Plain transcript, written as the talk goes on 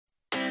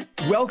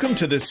Welcome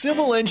to the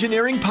Civil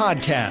Engineering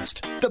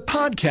Podcast, the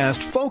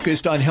podcast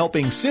focused on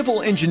helping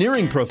civil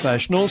engineering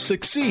professionals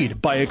succeed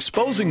by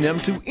exposing them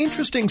to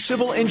interesting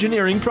civil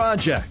engineering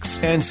projects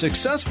and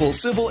successful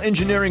civil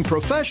engineering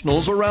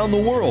professionals around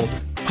the world.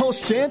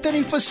 Hosts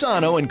Anthony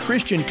Fasano and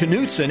Christian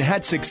Knutson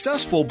had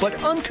successful but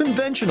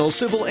unconventional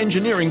civil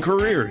engineering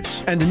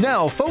careers, and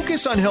now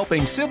focus on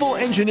helping civil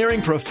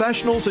engineering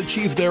professionals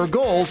achieve their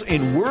goals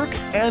in work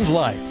and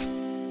life.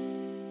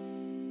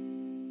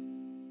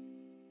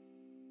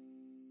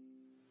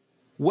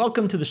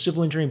 Welcome to the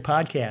Civil Engineering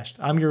Podcast.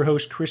 I'm your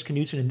host, Chris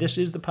Knutson, and this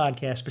is the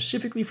podcast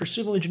specifically for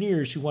civil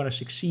engineers who want to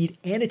succeed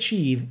and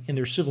achieve in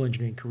their civil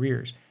engineering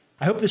careers.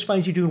 I hope this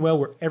finds you doing well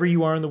wherever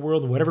you are in the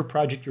world and whatever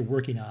project you're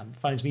working on. It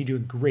finds me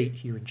doing great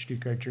here in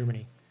Stuttgart,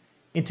 Germany.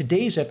 In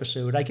today's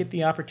episode, I get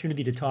the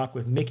opportunity to talk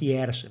with Mickey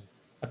Addison,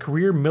 a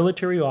career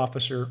military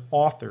officer,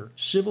 author,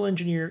 civil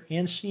engineer,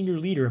 and senior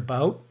leader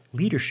about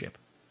leadership.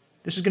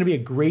 This is going to be a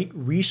great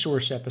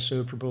resource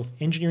episode for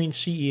both engineering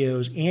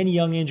CEOs and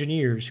young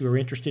engineers who are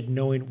interested in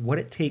knowing what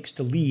it takes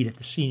to lead at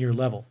the senior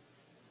level.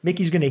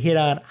 Mickey's going to hit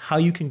on how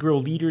you can grow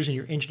leaders in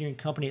your engineering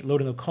company at low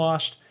to no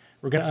cost.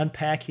 We're going to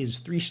unpack his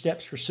 3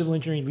 steps for civil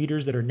engineering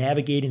leaders that are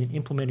navigating and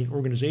implementing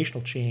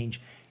organizational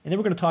change. And then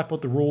we're going to talk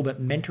about the role that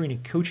mentoring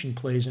and coaching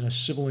plays in a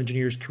civil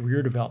engineer's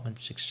career development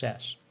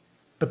success.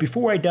 But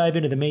before I dive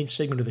into the main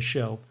segment of the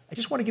show, I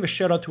just want to give a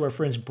shout out to our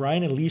friends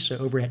Brian and Lisa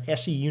over at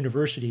SE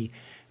University.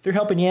 They're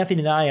helping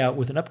Anthony and I out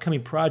with an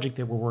upcoming project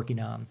that we're working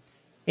on.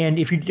 And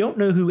if you don't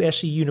know who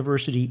SE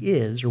University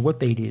is or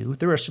what they do,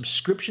 they're a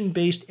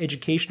subscription-based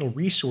educational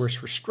resource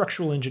for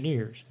structural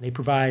engineers. They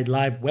provide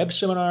live web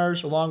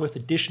seminars along with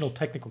additional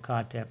technical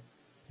content.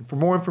 And for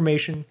more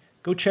information,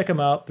 go check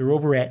them out. They're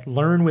over at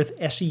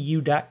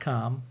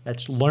learnwithseu.com.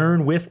 That's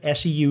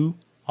learnwithseu,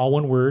 all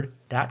one word,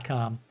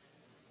 .com.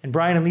 And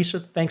Brian and Lisa,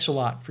 thanks a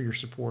lot for your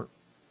support.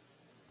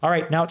 All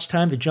right, now it's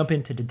time to jump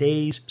into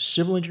today's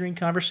civil engineering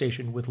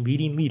conversation with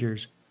leading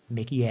leaders,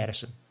 Mickey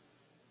Addison.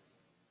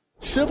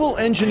 Civil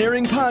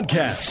Engineering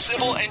Podcast.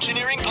 Civil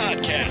Engineering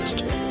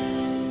Podcast.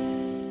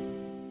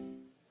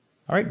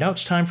 All right, now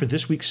it's time for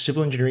this week's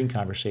civil engineering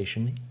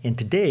conversation. And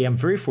today I'm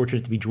very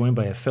fortunate to be joined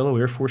by a fellow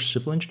Air Force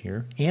civil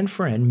engineer and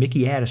friend,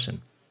 Mickey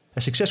Addison.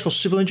 A successful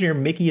civil engineer,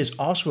 Mickey is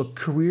also a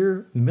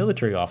career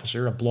military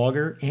officer, a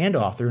blogger, and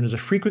author, and is a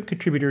frequent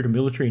contributor to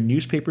military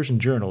newspapers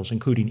and journals,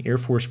 including Air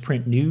Force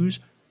Print News,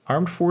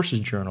 Armed Forces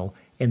Journal,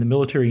 and the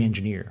Military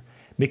Engineer.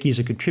 Mickey is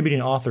a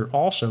contributing author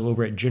also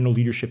over at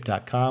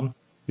generalleadership.com.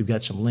 We've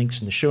got some links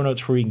in the show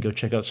notes for you. You can go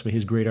check out some of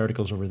his great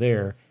articles over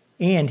there.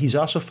 And he's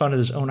also founded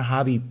his own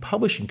hobby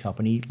publishing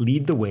company,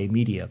 Lead the Way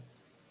Media.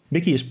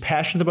 Mickey is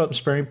passionate about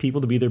inspiring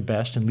people to be their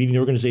best and leading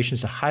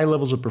organizations to high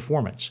levels of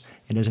performance.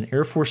 And as an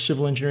Air Force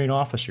civil engineering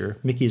officer,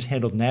 Mickey has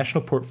handled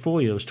national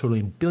portfolios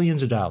totaling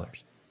billions of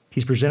dollars.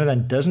 He's presented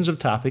on dozens of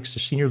topics to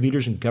senior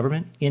leaders in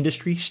government,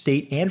 industry,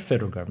 state, and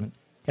federal government,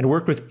 and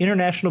worked with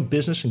international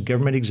business and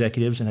government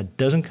executives in a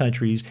dozen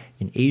countries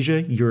in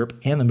Asia, Europe,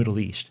 and the Middle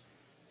East.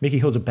 Mickey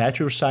holds a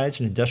Bachelor of Science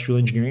in Industrial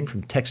Engineering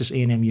from Texas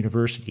A&M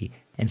University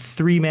and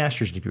 3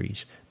 master's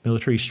degrees,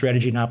 Military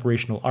Strategy and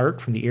Operational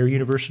Art from the Air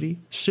University,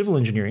 Civil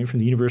Engineering from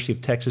the University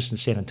of Texas in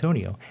San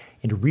Antonio,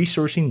 and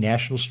Resourcing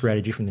National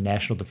Strategy from the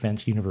National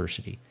Defense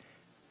University.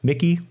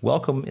 Mickey,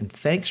 welcome, and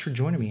thanks for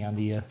joining me on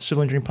the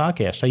Civil Engineering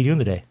Podcast. How are you doing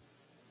today?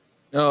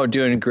 Oh,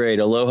 doing great.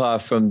 Aloha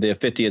from the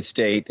 50th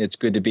state. It's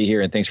good to be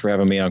here, and thanks for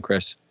having me on,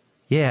 Chris.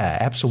 Yeah,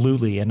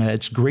 absolutely. And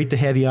it's great to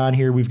have you on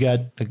here. We've got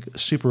a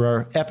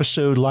super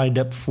episode lined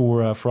up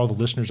for all the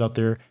listeners out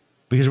there,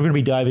 because we're going to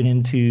be diving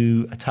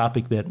into a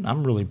topic that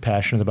I'm really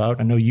passionate about.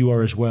 I know you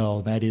are as well.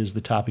 And that is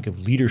the topic of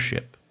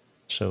leadership.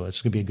 So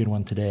it's going to be a good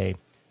one today.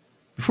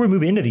 Before we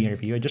move into the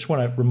interview, I just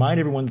want to remind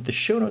everyone that the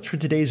show notes for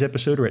today's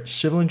episode are at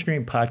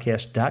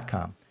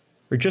civilengineeringpodcast.com.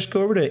 Or just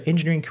go over to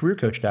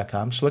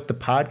engineeringcareercoach.com, select the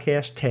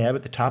podcast tab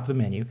at the top of the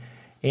menu,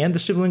 and the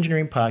Civil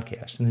Engineering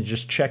Podcast, and then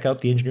just check out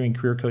the Engineering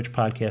Career Coach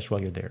podcast while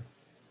you're there.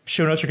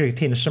 Show notes are going to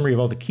contain a summary of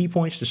all the key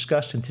points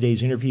discussed in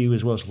today's interview,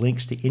 as well as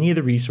links to any of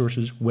the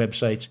resources,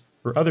 websites,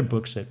 or other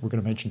books that we're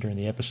going to mention during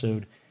the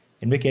episode.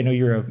 And Mickey, I know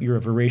you're a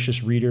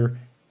voracious reader.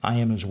 I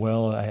am as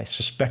well. I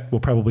suspect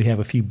we'll probably have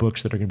a few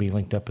books that are going to be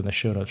linked up in the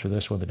show notes for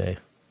this one today.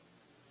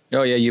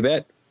 Oh, yeah, you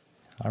bet.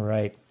 All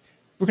right.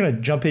 We're going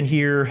to jump in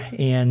here,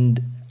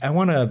 and I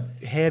want to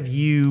have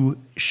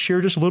you share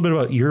just a little bit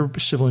about your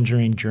civil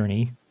engineering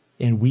journey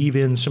and weave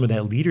in some of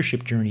that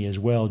leadership journey as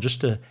well, just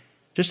to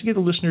give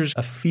the listeners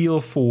a feel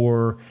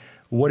for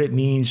what it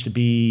means to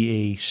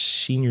be a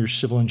senior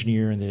civil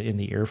engineer in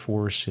the Air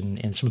Force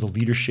and some of the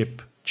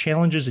leadership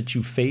challenges that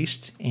you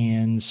faced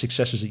and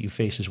successes that you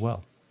face as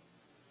well.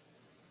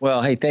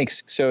 Well, hey,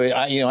 thanks. So,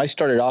 I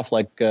started off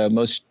like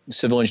most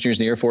civil engineers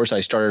in the Air Force. I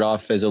started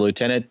off as a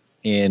lieutenant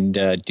and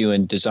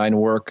doing design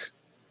work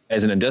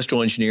as an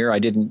industrial engineer. I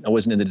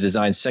wasn't in the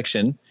design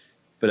section,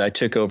 but I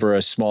took over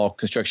a small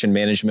construction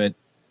management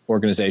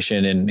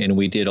organization, and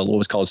we did what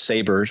was called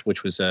SABRES,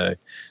 which was a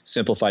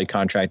simplified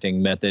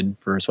contracting method.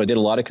 So I did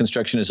a lot of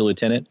construction as a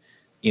lieutenant.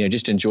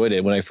 just enjoyed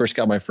it. When I first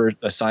got my first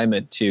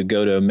assignment to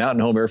go to Mountain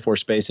Home Air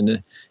Force Base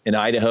in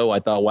Idaho, I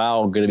thought,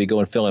 wow, I'm going to be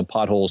going filling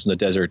potholes in the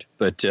desert.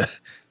 But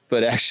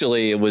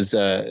actually, it was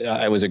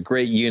a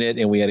great unit,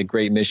 and we had a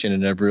great mission,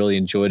 and I've really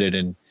enjoyed it.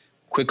 And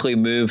quickly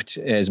moved,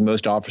 as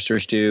most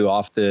officers do,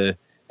 out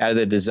of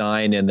the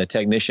design and the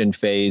technician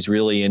phase,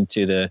 really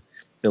into the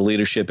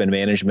leadership and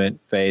management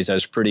phase. I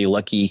was pretty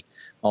lucky,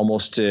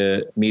 almost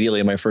immediately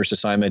in my first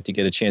assignment, to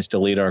get a chance to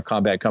lead our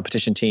combat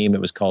competition team.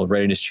 It was called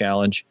Readiness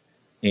Challenge.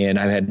 And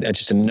I've had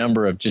just a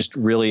number of just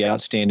really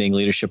outstanding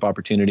leadership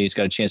opportunities.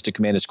 Got a chance to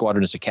command a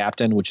squadron as a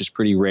captain, which is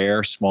pretty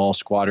rare, small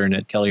squadron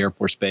at Kelly Air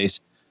Force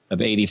Base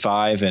of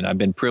 85. And I've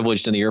been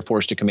privileged in the Air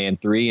Force to command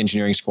 3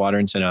 engineering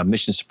squadrons and a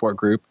mission support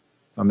group.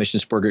 My mission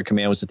support group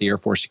command was at the Air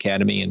Force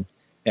Academy.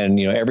 And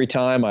every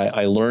time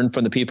I learned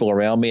from the people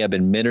around me. I've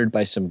been mentored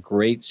by some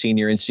great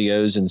senior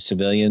NCOs and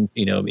civilian,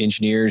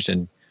 engineers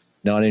and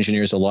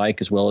non-engineers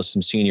alike, as well as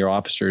some senior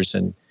officers.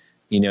 And,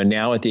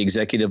 now at the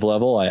executive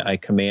level, I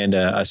command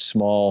a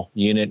small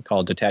unit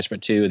called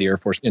Detachment 2 of the Air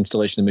Force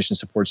Installation and Mission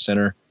Support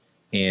Center.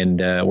 And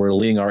we're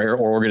leading our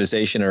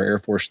organization, our Air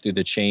Force, through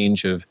the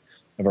change of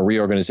a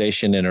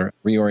reorganization and a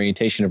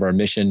reorientation of our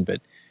mission.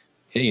 But,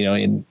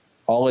 in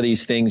all of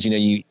these things,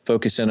 you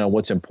focus in on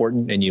what's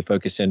important, and you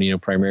focus in,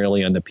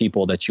 primarily on the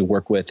people that you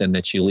work with and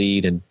that you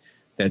lead and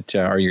that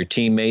are your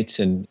teammates.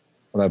 And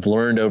what I've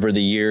learned over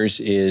the years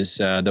is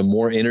the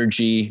more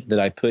energy that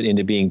I put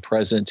into being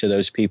present to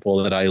those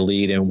people that I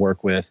lead and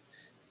work with,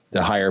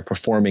 the higher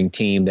performing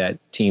team that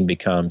team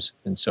becomes.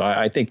 And so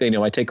I think,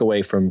 I take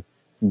away from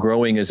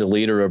growing as a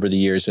leader over the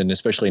years, and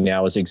especially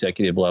now as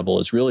executive level,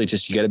 is really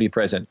just, you got to be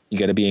present, you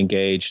got to be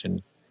engaged.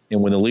 And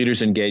when the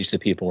leader's engaged, the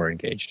people are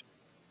engaged.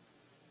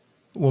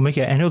 Well,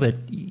 Mickey, I know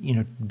that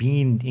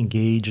being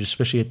engaged,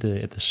 especially at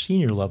the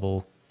senior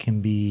level, can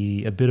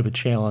be a bit of a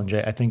challenge.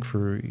 I think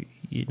for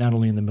not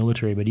only in the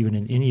military, but even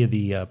in any of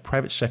the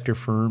private sector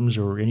firms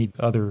or any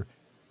other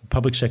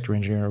public sector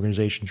engineering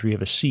organizations, where you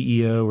have a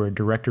CEO or a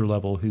director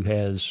level who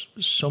has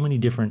so many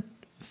different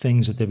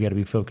things that they've got to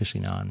be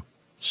focusing on,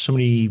 so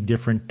many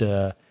different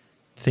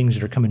things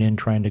that are coming in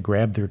trying to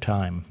grab their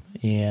time.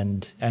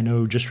 And I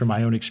know just from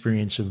my own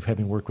experience of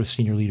having worked with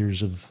senior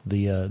leaders of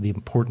the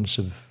importance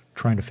of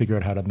trying to figure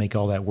out how to make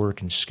all that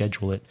work and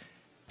schedule it.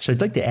 So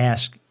I'd like to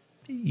ask,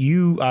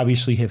 you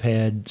obviously have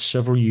had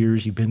several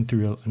years, you've been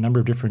through a number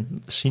of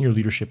different senior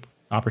leadership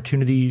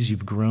opportunities,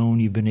 you've grown,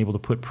 you've been able to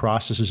put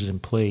processes in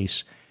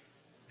place.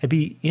 I'd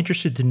be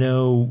interested to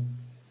know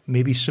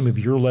maybe some of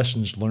your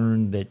lessons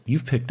learned that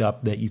you've picked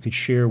up that you could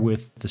share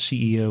with the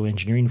CEO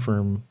engineering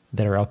firm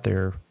that are out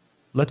there.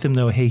 Let them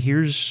know, hey,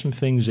 here's some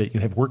things that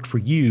have worked for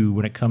you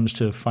when it comes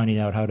to finding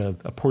out how to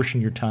apportion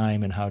your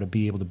time and how to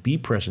be able to be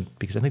present,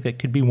 because I think that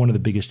could be one of the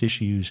biggest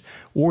issues,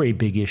 or a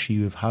big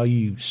issue, of how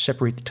you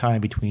separate the time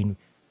between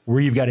where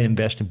you've got to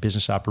invest in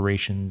business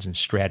operations and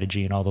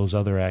strategy and all those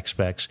other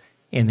aspects,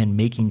 and then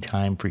making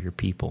time for your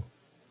people.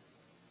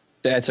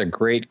 That's a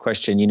great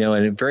question,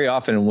 and very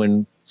often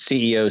when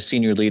CEOs,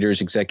 senior leaders,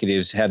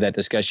 executives have that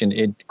discussion,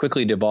 it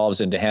quickly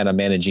devolves into how to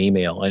manage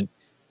email. And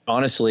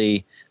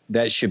honestly,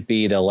 that should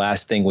be the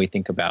last thing we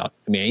think about.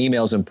 I mean,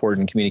 email is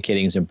important,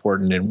 communicating is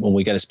important, and when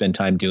we got to spend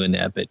time doing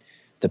that. But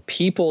the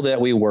people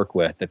that we work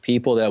with, the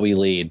people that we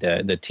lead,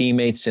 the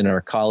teammates and our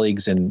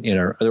colleagues and in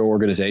our other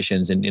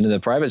organizations, and in the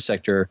private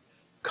sector,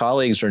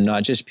 colleagues are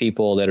not just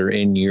people that are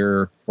in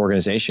your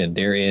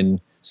organization.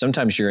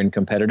 Sometimes you're in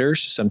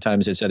competitors,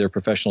 sometimes it's other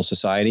professional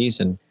societies.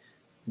 And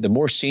the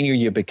more senior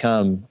you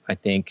become, I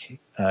think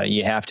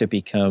you have to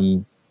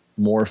become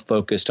more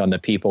focused on the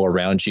people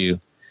around you,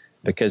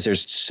 because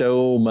there's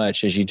so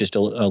much, as you just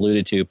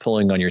alluded to,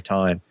 pulling on your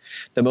time.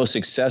 The most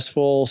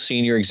successful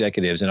senior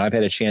executives, and I've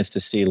had a chance to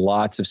see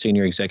lots of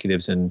senior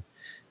executives in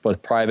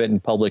both private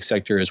and public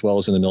sector, as well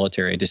as in the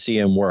military, to see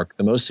them work.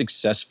 The most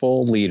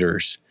successful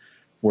leaders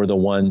were the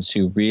ones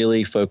who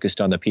really focused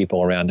on the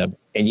people around them.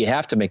 And you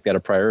have to make that a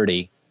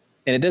priority.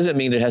 And it doesn't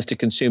mean it has to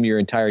consume your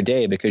entire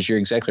day, because you're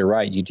exactly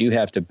right. You do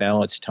have to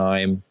balance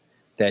time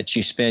that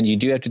you spend. You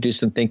do have to do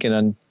some thinking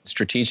on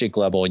strategic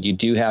level. You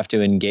do have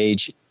to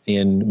engage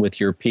with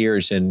your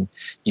peers, and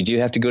you do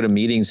have to go to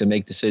meetings and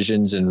make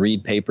decisions and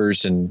read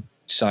papers and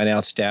sign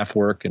out staff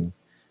work. And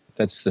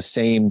that's the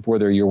same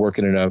whether you're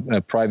working in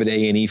a private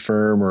A&E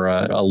firm or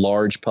a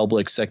large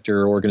public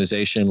sector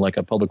organization like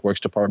a public works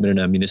department in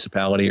a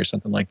municipality or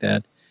something like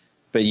that.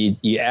 But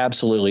you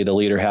absolutely, the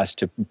leader has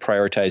to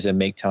prioritize and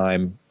make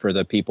time for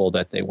the people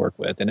that they work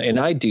with. And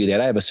I do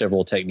that. I have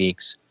several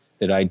techniques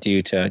that I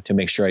do to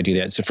make sure I do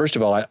that. So first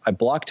of all, I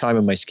block time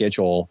in my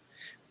schedule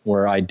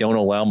where I don't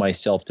allow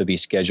myself to be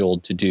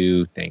scheduled to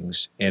do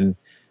things. And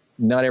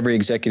not every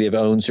executive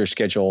owns their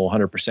schedule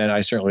 100%.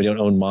 I certainly don't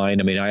own mine.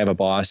 I mean, I have a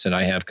boss and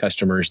I have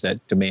customers that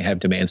may have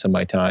demands on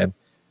my time.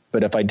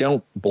 But if I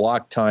don't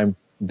block time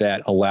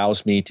that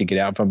allows me to get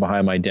out from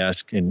behind my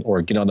desk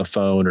or get on the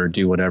phone or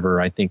do whatever,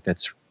 I think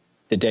that's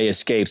the day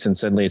escapes and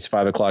suddenly it's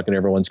 5 o'clock and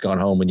everyone's gone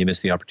home when you miss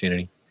the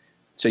opportunity.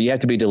 So you have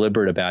to be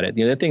deliberate about it.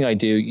 The other thing I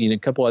do, a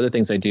couple other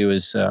things I do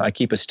is I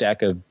keep a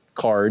stack of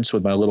cards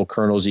with my little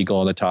Colonel's eagle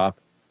on the top.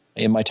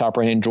 in my top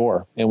right-hand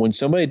drawer. And when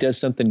somebody does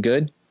something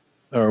good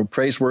or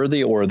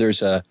praiseworthy, or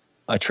there's a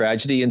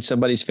tragedy in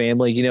somebody's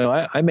family, you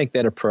know, I make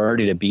that a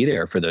priority to be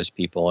there for those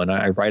people. And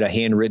I write a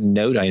handwritten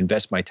note. I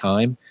invest my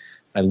time.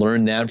 I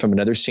learned that from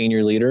another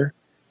senior leader.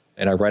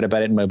 And I write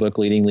about it in my book,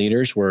 Leading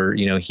Leaders, where,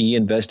 you know, he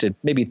invested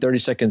maybe 30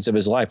 seconds of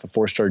his life, a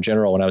 4-star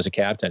general when I was a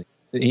captain.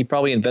 He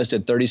probably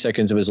invested 30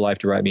 seconds of his life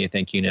to write me a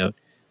thank you note.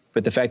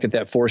 But the fact that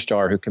that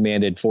 4-star who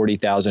commanded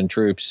 40,000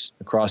 troops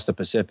across the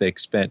Pacific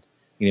spent,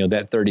 you know,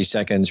 that 30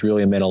 seconds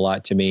really meant a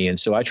lot to me. And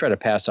so I try to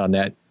pass on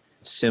that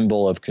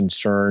symbol of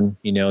concern,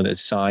 you know, that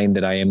sign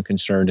that I am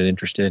concerned and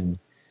interested.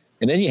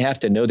 And then you have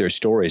to know their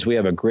stories. We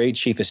have a great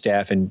chief of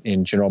staff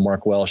in General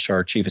Mark Welsh,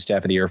 our chief of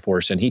staff of the Air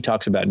Force, and he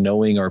talks about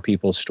knowing our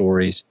people's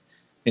stories.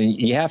 And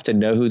you have to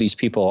know who these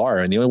people are.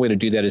 And the only way to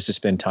do that is to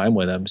spend time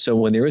with them. So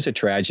when there is a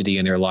tragedy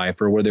in their life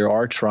or where there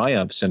are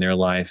triumphs in their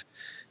life,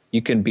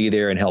 you can be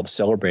there and help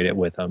celebrate it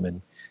with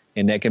them.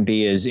 And that can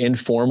be as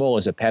informal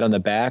as a pat on the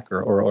back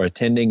or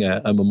attending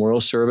a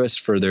memorial service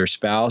for their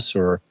spouse,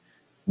 or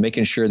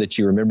making sure that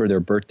you remember their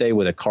birthday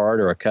with a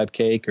card or a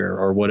cupcake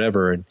or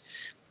whatever.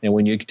 And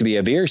when you get to be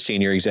a very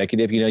senior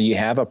executive, you know, you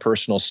have a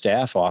personal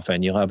staff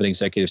often. You'll have an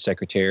executive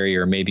secretary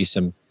or maybe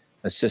some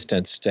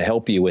assistants to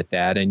help you with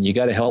that. And you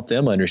got to help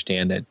them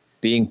understand that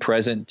being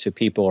present to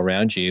people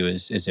around you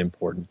is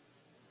important.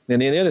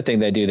 And the other thing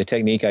that I do, the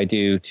technique I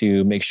do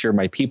to make sure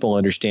my people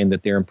understand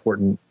that they're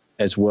important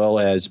as well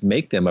as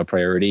make them a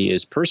priority,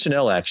 is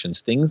personnel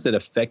actions, things that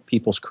affect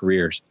people's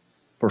careers,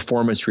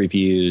 performance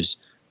reviews,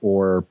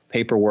 or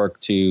paperwork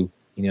to, you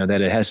know,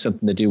 that it has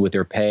something to do with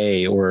their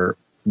pay, or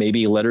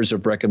maybe letters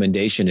of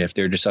recommendation if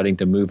they're deciding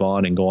to move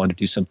on and go on to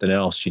do something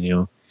else. You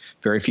know,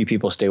 very few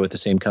people stay with the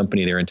same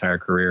company their entire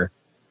career.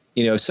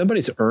 You know, if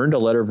somebody's earned a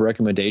letter of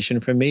recommendation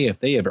from me, if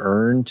they have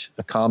earned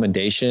a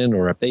commendation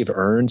or if they've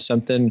earned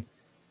something,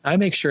 I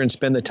make sure and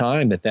spend the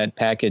time that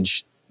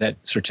package, that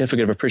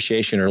certificate of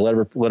appreciation or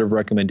letter of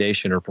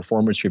recommendation or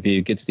performance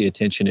review gets the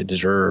attention it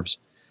deserves,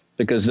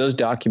 because those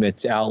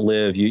documents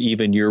outlive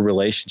even your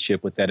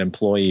relationship with that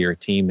employee or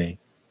teammate.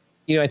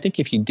 You know, I think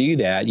if you do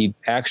that, you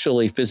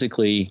actually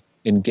physically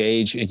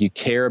engage and you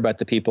care about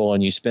the people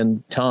and you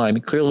spend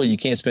time. Clearly, you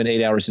can't spend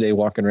 8 hours a day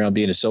walking around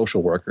being a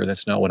social worker.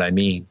 That's not what I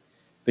mean.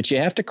 But you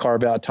have to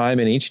carve out time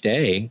in each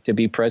day to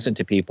be present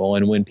to people.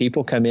 And when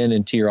people come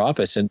into your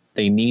office and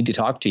they need to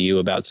talk to you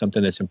about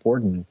something that's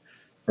important,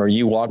 or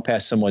you walk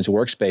past someone's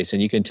workspace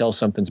and you can tell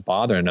something's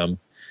bothering them,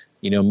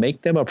 you know,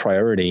 make them a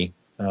priority.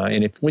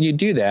 And when you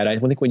do that, I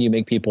think when you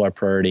make people a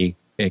priority,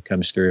 it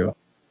comes through.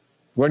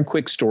 One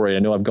quick story. I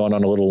know I've gone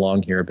on a little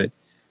long here, but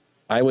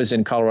I was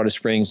in Colorado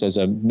Springs as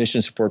a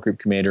mission support group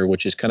commander,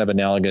 which is kind of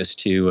analogous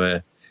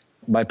to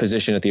my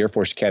position at the Air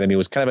Force Academy,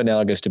 was kind of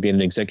analogous to being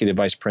an executive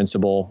vice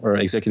principal or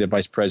executive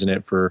vice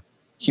president for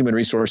human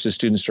resources,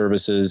 student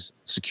services,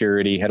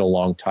 security. Had a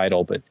long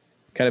title, but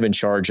kind of in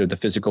charge of the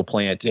physical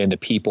plant and the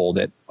people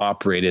that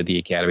operated the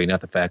academy,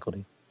 not the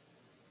faculty.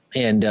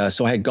 And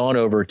so I had gone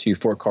over to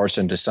Fort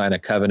Carson to sign a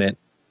covenant,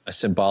 a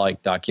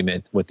symbolic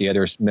document with the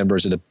other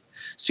members of the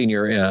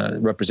senior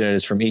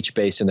representatives from each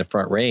base in the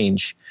Front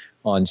Range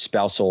on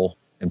spousal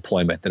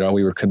employment, that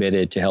we were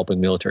committed to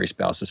helping military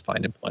spouses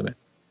find employment.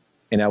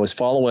 And I was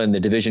following the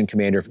division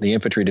commander for the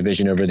infantry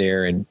division over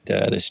there, and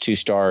this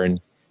 2-star,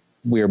 and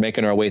we were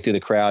making our way through the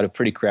crowd,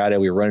 pretty crowded.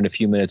 We were running a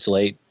few minutes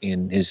late,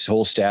 and his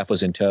whole staff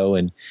was in tow.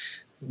 And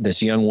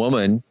this young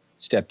woman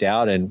stepped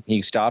out, and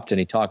he stopped and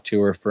he talked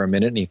to her for a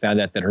minute, and he found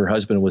out that her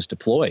husband was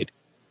deployed.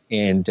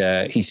 And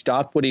he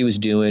stopped what he was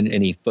doing,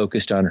 and he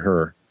focused on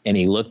her. And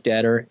he looked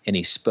at her, and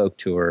he spoke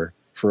to her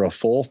for a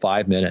full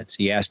 5 minutes.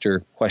 He asked her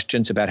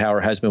questions about how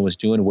her husband was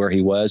doing, where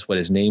he was, what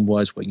his name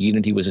was, what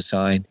unit he was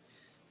assigned.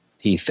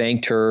 He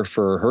thanked her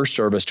for her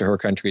service to her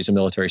country as a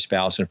military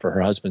spouse and for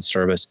her husband's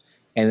service.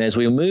 And as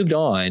we moved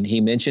on,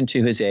 he mentioned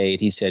to his aide,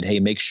 he said,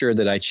 "Hey, make sure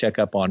that I check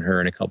up on her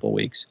in a couple of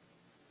weeks."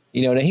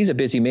 You know, now he's a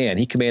busy man.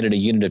 He commanded a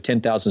unit of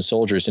 10,000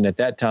 soldiers. And at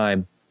that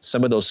time,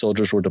 some of those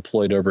soldiers were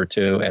deployed over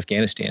to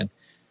Afghanistan.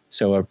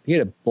 So he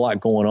had a lot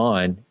going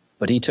on,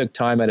 but he took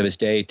time out of his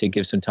day to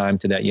give some time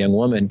to that young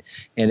woman.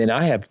 And then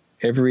I have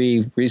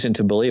every reason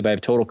to believe, I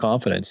have total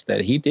confidence that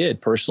he did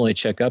personally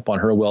check up on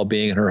her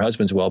well-being and her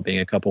husband's well-being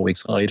a couple of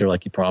weeks later,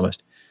 like he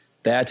promised.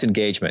 That's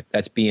engagement.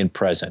 That's being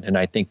present. And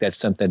I think that's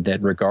something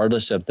that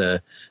regardless of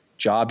the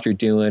job you're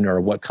doing or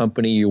what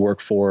company you work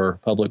for,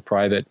 public,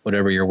 private,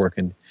 whatever you're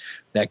working,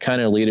 that kind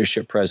of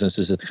leadership presence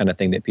is the kind of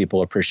thing that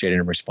people appreciate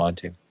and respond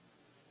to.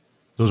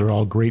 Those are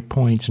all great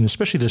points, and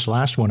especially this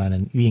last one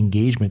on the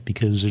engagement,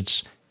 because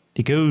it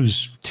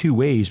goes two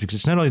ways, because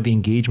it's not only the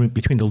engagement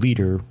between the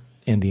leader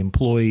and the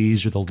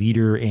employees, or the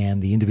leader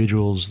and the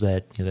individuals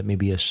that that may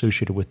be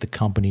associated with the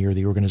company or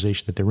the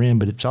organization that they're in,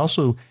 but it's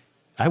also,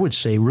 I would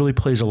say, really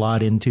plays a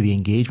lot into the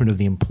engagement of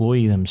the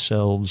employee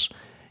themselves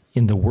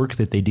in the work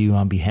that they do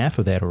on behalf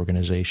of that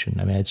organization.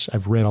 I mean,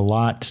 I've read a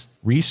lot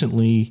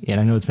recently, and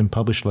I know it's been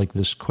published like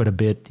this quite a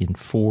bit in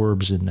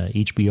Forbes and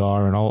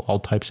HBR and all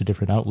types of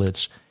different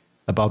outlets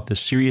about the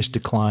serious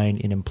decline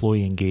in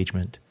employee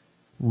engagement.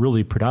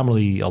 Really,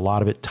 predominantly a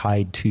lot of it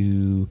tied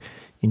to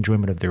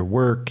enjoyment of their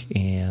work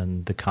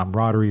and the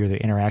camaraderie or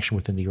the interaction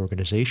within the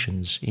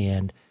organizations.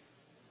 And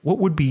what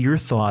would be your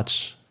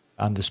thoughts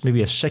on this,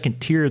 maybe the second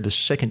tier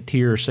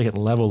or second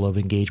level of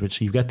engagement?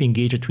 So you've got the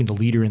engagement between the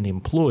leader and the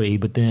employee,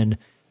 but then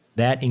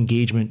that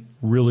engagement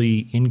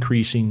really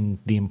increasing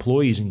the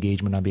employee's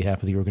engagement on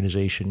behalf of the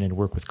organization and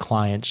work with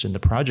clients and the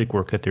project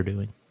work that they're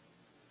doing.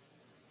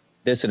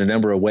 This in a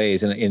number of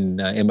ways. And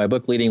in my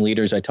book, Leading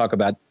Leaders, I talk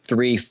about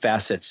 3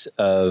 facets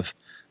of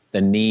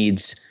the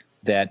needs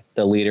that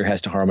the leader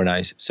has to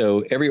harmonize.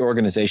 So every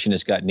organization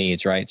has got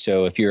needs, right?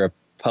 So if you're a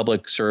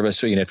public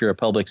service, or, if you're a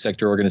public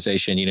sector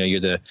organization, you're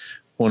the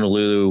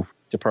Honolulu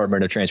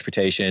Department of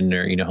Transportation,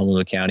 or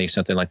Honolulu County,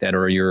 something like that,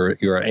 or you're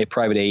a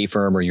private AE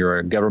firm, or you're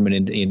a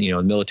government in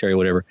the military,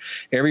 whatever.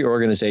 Every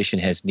organization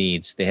has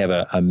needs. They have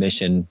a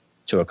mission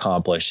to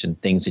accomplish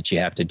and things that you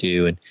have to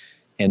do,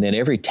 and then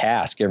every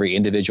task, every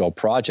individual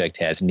project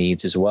has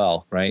needs as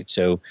well, right?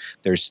 So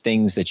there's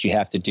things that you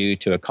have to do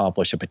to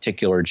accomplish a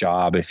particular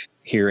job. If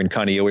here in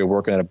Kaneohe, we're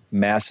working on a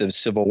massive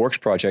civil works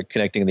project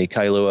connecting the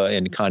Kailua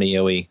and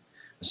Kaneohe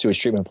sewage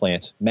treatment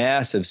plants,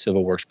 massive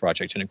civil works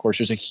project. And of course,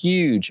 there's a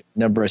huge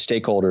number of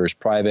stakeholders,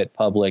 private,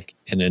 public,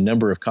 and a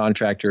number of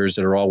contractors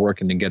that are all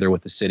working together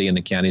with the city and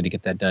the county to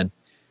get that done.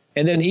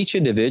 And then each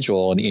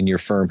individual in your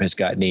firm has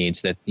got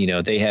needs that,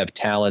 they have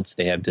talents,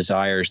 they have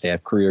desires, they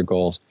have career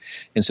goals.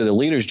 And so the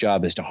leader's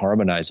job is to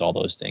harmonize all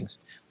those things.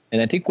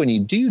 And I think when you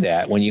do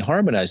that, when you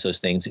harmonize those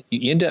things,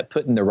 you end up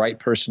putting the right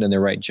person in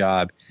the right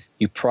job.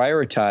 You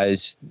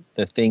prioritize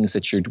the things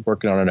that you're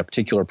working on a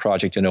particular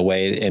project in a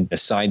way and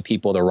assign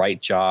people the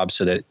right job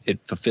so that it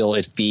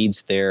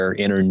feeds their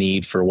inner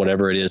need for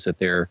whatever it is that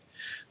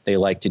they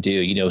like to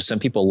do. Some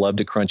people love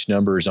to crunch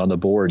numbers on the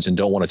boards and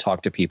don't want to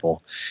talk to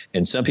people.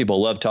 And some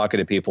people love talking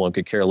to people and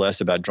could care less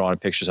about drawing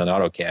pictures on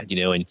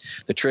AutoCAD, and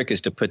the trick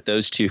is to put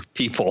those two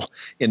people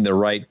in the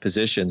right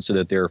position so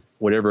that they're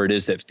whatever it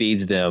is that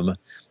feeds them,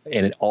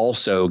 and it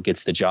also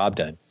gets the job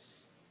done.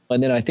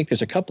 And then I think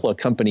there's a couple of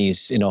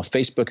companies,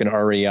 Facebook and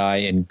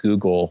REI and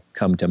Google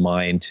come to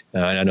mind.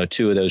 I know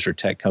 2 of those are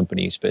tech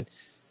companies, but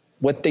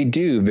what they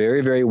do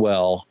very, very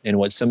well, and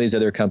what some of these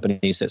other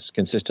companies that's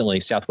consistently,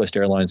 Southwest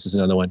Airlines is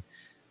another one,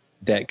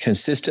 that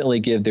consistently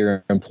give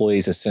their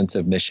employees a sense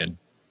of mission.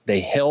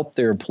 They help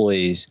their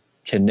employees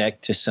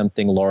connect to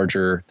something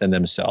larger than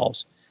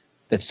themselves.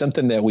 That's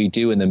something that we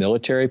do in the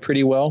military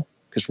pretty well,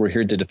 because we're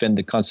here to defend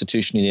the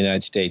Constitution of the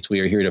United States.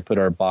 We are here to put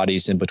our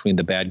bodies in between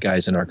the bad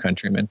guys and our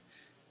countrymen.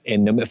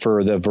 And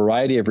for the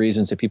variety of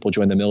reasons that people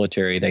join the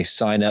military, they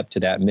sign up to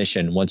that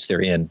mission once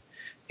they're in,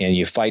 and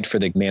you fight for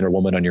the man or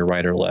woman on your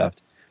right or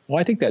left. Well,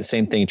 I think that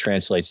same thing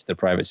translates to the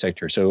private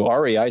sector. So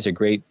REI is a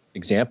great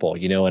example,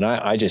 and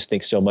I just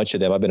think so much of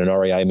them. I've been an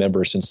REI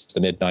member since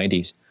the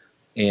mid-'90s,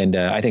 and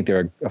I think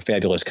they're a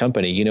fabulous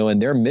company,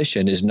 and their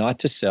mission is not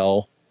to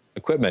sell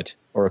equipment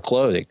or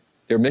clothing.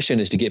 Their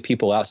mission is to get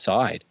people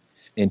outside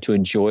and to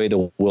enjoy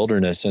the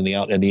wilderness and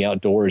the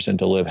outdoors and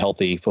to live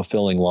healthy,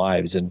 fulfilling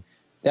lives. And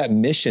that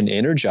mission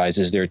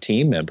energizes their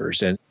team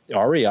members. And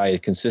REI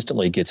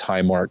consistently gets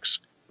high marks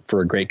for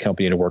a great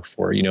company to work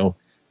for.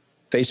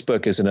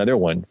 Facebook is another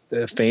one,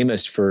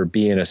 famous for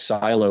being a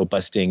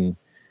silo-busting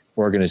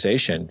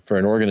organization, for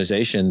an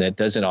organization that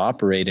doesn't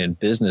operate in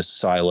business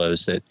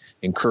silos, that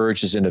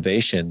encourages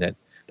innovation, that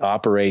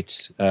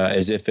operates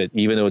as if it,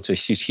 even though it's a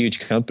huge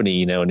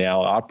company, now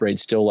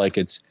operates still like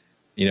it's,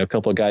 a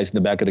couple of guys in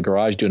the back of the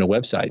garage doing a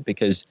website,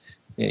 because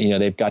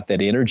they've got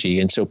that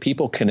energy. And so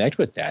people connect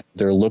with that.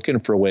 They're looking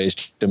for ways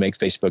to make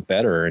Facebook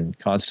better and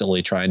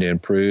constantly trying to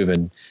improve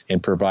and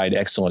provide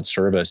excellent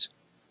service.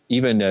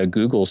 Even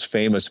Google's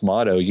famous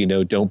motto,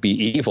 don't be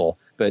evil.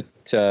 But,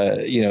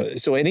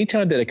 so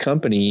anytime that a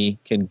company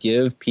can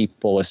give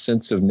people a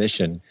sense of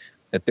mission,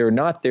 that they're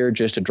not there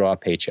just to draw a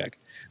paycheck,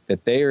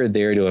 that they are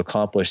there to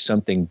accomplish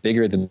something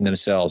bigger than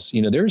themselves.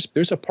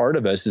 There's a part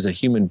of us as a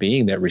human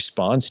being that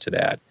responds to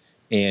that.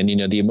 And,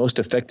 the most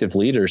effective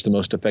leaders, the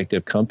most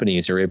effective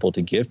companies are able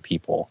to give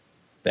people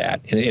that.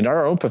 And in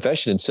our own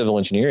profession in civil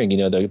engineering,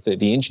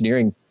 the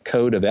engineering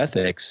code of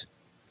ethics,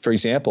 for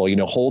example,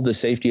 hold the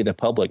safety of the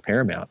public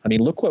paramount. I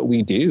mean, look what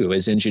we do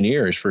as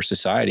engineers for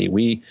society.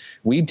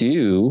 We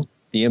do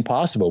the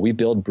impossible. We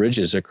build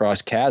bridges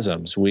across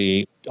chasms.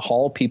 We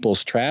haul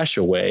people's trash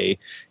away,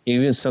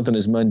 even something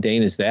as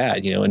mundane as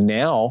that, and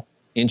now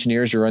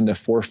engineers are on the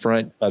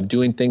forefront of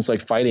doing things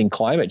like fighting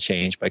climate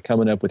change by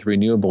coming up with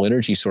renewable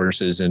energy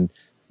sources and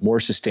more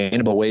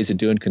sustainable ways of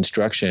doing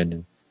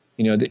construction.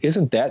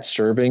 Isn't that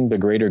serving the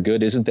greater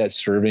good? Isn't that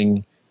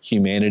serving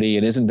humanity?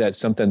 And isn't that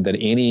something that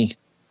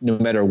no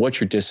matter what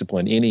your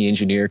discipline, any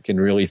engineer can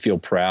really feel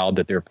proud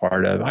that they're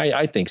part of?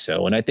 I think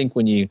so. And I think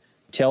when you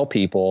tell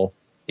people,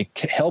 it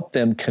help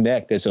them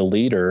connect as a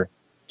leader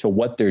to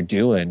what they're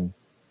doing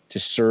to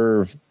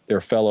serve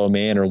their fellow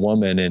man or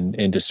woman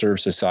and to serve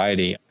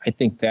society. I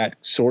think that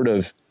sort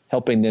of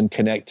helping them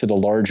connect to the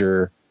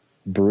larger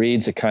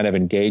breeds a kind of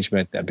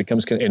engagement that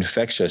becomes kind of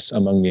infectious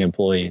among the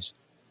employees.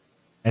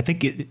 I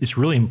think it's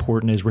really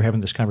important as we're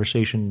having this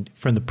conversation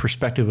from the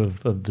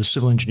perspective of the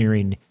civil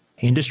engineering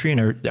industry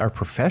and our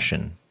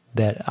profession,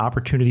 that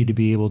opportunity to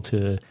be able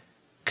to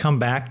come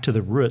back to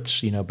the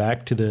roots,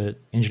 back to the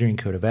engineering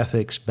code of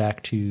ethics,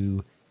 back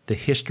to the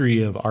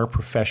history of our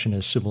profession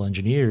as civil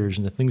engineers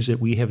and the things that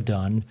we have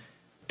done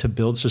to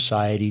build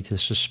society, to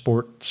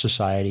support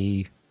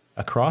society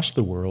across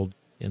the world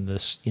in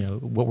this,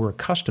 what we're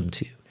accustomed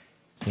to.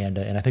 And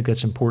I think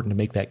that's important to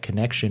make that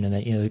connection. And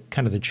that,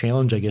 kind of the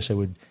challenge, I guess, I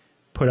would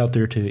put out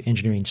there to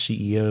engineering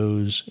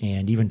CEOs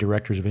and even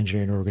directors of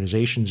engineering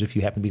organizations, if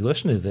you happen to be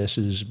listening to this,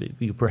 is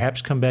you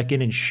perhaps come back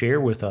in and share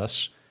with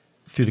us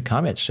through the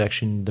comments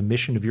section the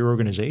mission of your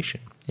organization.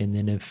 And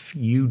then if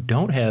you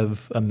don't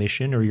have a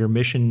mission, or your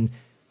mission,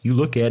 you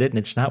look at it and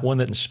it's not one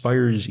that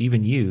inspires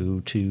even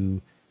you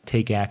to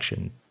take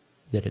action,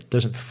 that it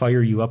doesn't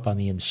fire you up on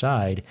the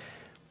inside,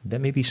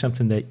 that may be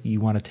something that you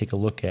want to take a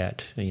look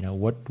at.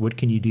 What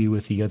can you do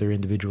with the other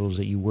individuals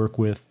that you work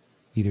with,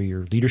 either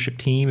your leadership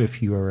team,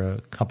 if you are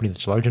a company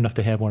that's large enough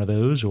to have one of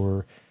those,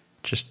 or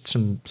just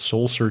some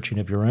soul searching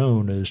of your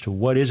own as to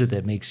what is it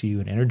that makes you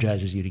and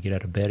energizes you to get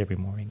out of bed every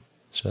morning.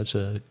 So that's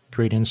a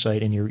great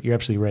insight. And you're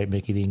absolutely right,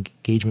 Mickey. The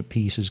engagement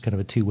piece is kind of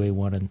a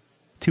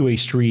two-way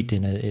street,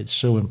 and it's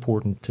so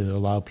important to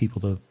allow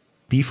people to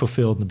be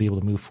fulfilled and to be able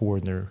to move forward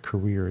in their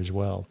career as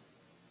well.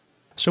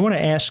 So I want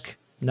to ask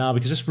now,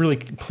 because this really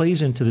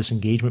plays into this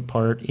engagement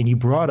part, and you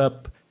brought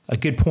up a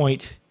good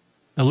point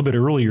a little bit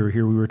earlier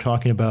here. We were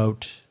talking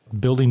about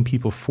building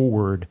people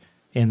forward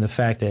and the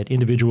fact that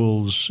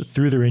individuals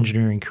through their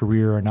engineering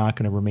career are not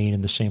going to remain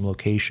in the same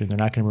location. They're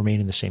not going to remain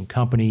in the same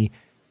company.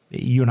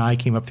 You and I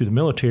came up through the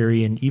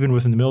military, and even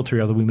within the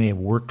military, although we may have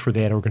worked for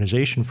that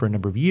organization for a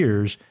number of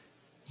years,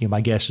 my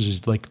guess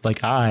is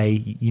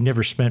you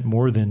never spent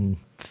more than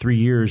 3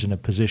 years in a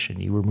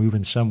position. You were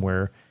moving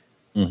somewhere.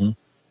 Mm-hmm.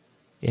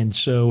 And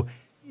so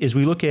as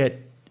we look at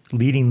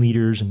leading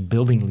leaders and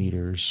building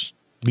leaders,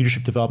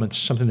 leadership development is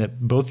something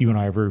that both you and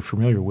I are very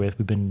familiar with.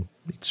 We've been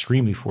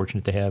extremely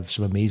fortunate to have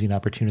some amazing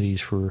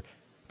opportunities for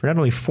not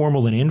only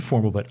formal and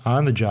informal, but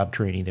on-the-job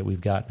training that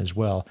we've gotten as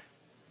well.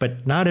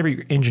 But not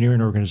every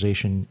engineering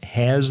organization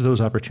has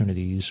those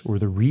opportunities or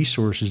the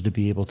resources to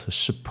be able to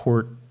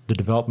support the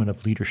development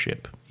of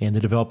leadership and the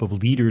development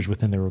of leaders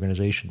within their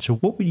organization. So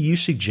what would you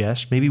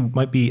suggest maybe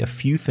might be a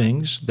few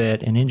things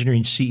that an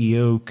engineering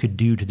CEO could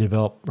do to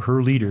develop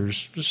her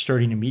leaders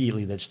starting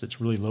immediately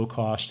that's really low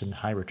cost and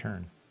high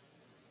return?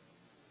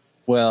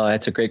 Well,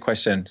 that's a great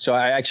question. So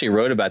I actually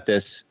wrote about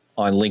this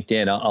on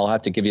LinkedIn. I'll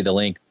have to give you the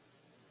link.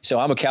 So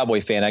I'm a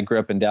Cowboy fan. I grew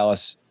up in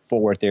Dallas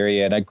Fort Worth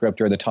area, and I grew up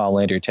during the Tom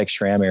Landry, Tex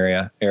Schramm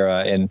era.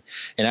 And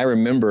I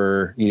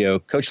remember,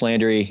 Coach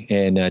Landry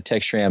and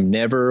Tex Schramm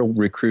never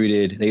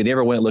recruited. They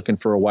never went looking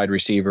for a wide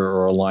receiver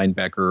or a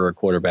linebacker or a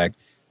quarterback.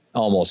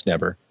 Almost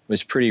never. It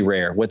was pretty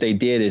rare. What they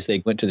did is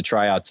they went to the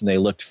tryouts and they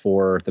looked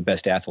for the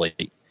best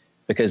athlete,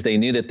 because they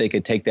knew that they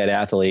could take that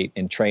athlete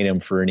and train him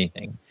for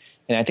anything.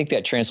 And I think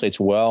that translates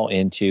well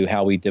into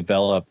how we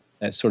develop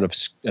that sort of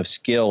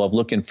skill of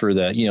looking for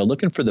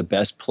the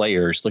best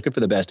players, looking for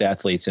the best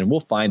athletes, and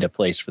we'll find a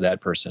place for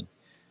that person.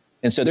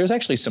 And so there's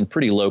actually some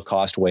pretty low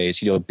cost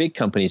ways. Big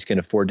companies can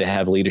afford to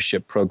have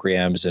leadership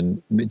programs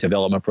and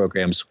development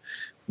programs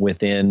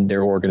within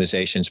their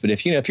organizations. But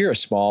if you're a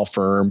small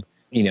firm,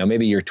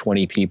 maybe you're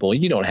 20 people,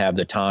 you don't have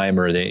the time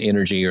or the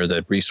energy or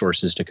the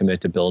resources to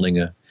commit to building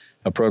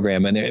a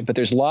program. But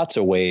there's lots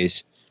of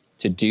ways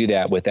to do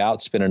that without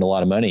spending a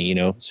lot of money,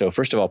 So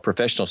first of all,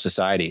 professional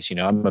societies,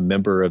 I'm a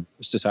member of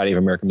Society of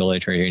American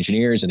Military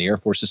Engineers and the Air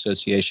Force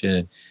Association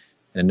and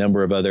a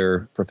number of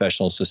other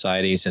professional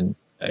societies. And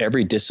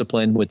every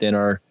discipline within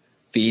our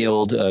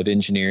field of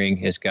engineering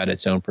has got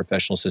its own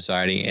professional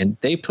society. And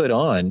they put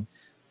on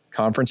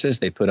conferences,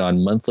 they put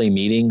on monthly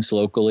meetings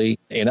locally.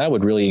 And I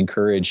would really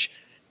encourage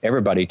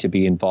everybody to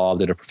be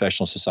involved in a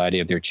professional society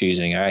of their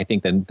choosing. I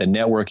think the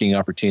networking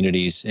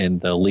opportunities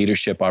and the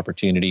leadership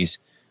opportunities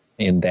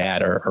in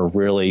that are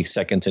really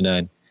second to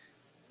none.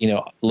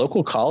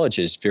 Local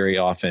colleges very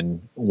often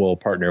will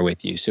partner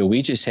with you. So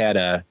we just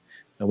had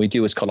we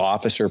do what's called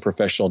officer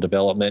professional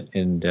development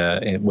and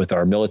with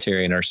our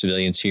military and our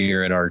civilians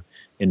here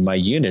in my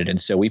unit.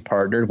 And so we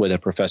partnered with a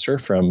professor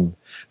from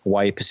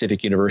Hawaii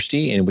Pacific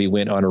University, and we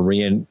went on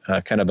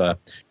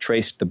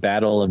traced the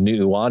Battle of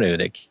Nu'uanu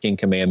that King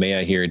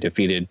Kamehameha here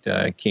defeated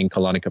King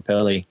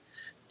Kalanikapeli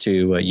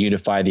to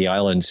unify the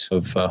islands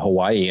of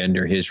Hawaii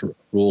under his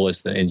rule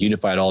and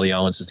unified all the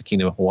islands as the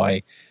Kingdom of Hawaii.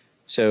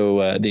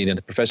 So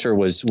the professor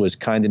was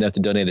kind enough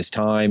to donate his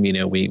time.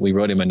 We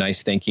wrote him a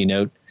nice thank you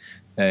note,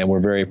 and we're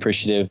very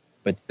appreciative.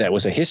 But that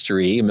was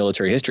a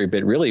military history.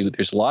 But really,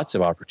 there's lots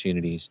of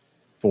opportunities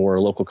for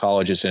local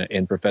colleges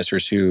and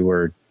professors who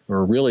are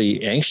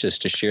really anxious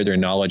to share their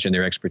knowledge and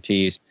their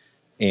expertise.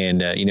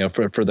 And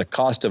for the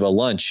cost of a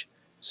lunch,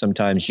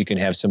 sometimes you can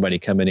have somebody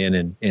coming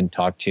in and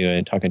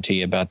talking to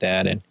you about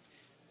that. And,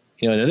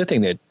 another thing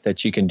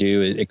that you can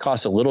do, it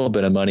costs a little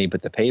bit of money,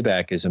 but the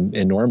payback is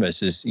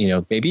enormous, is,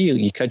 maybe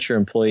you cut your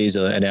employees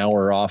an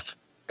hour off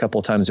a couple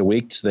of times a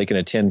week so they can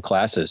attend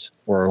classes,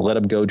 or let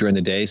them go during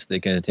the day so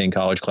they can attend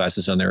college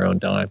classes on their own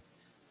time.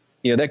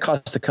 That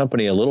costs the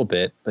company a little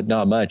bit, but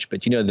not much.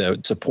 But, the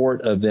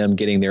support of them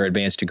getting their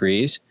advanced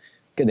degrees,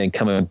 and then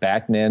coming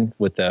back then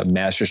with a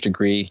master's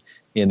degree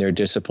in their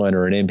discipline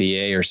or an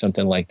MBA or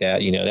something like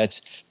that.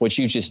 That's what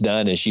you've just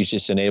done is you've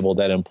just enabled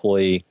that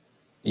employee,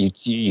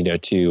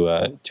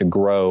 to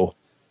grow.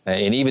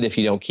 And even if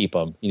you don't keep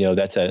them,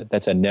 that's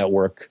a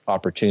network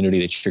opportunity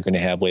that you're going to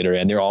have later.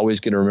 And they're always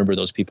going to remember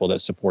those people that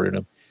supported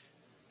them.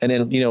 And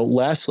then,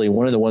 lastly,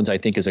 one of the ones I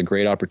think is a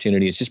great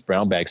opportunity is just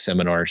brown bag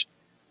seminars.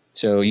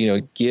 So,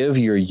 give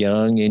your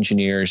young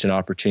engineers an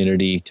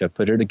opportunity to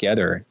put it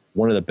together.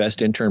 One of the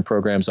best intern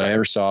programs I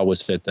ever saw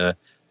was at the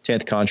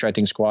 10th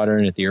Contracting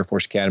Squadron at the Air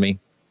Force Academy.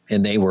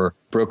 And they were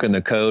broken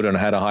the code on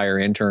how to hire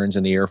interns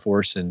in the Air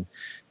Force. And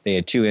they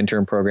had 2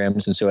 intern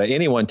programs. And so at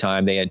any one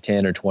time, they had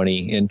 10 or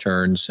 20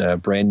 interns,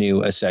 brand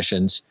new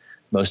accessions,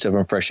 most of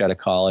them fresh out of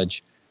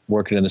college,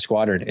 working in the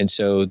squadron. And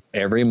so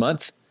every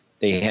month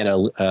they had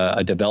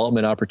a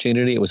development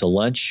opportunity. It was a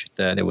lunch.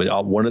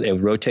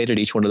 It rotated.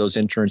 Each one of those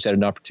interns had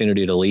an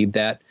opportunity to lead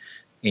that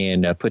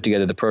and put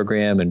together the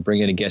program and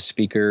bring in a guest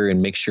speaker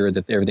and make sure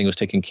that everything was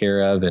taken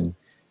care of. And,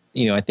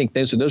 I think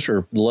those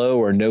are low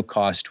or no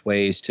cost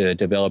ways to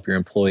develop your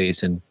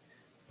employees. And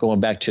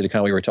going back to the kind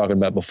of what we were talking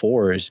about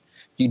before is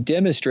you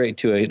demonstrate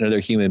to another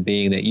human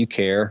being that you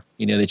care,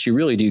 that you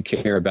really do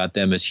care about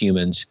them as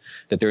humans,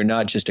 that they're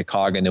not just a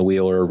cog in the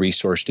wheel or a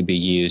resource to be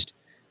used,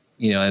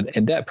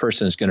 and that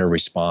person is going to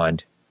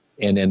respond.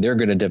 And then they're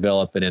going to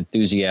develop an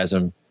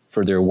enthusiasm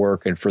for their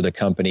work and for the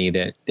company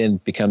that then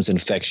becomes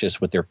infectious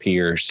with their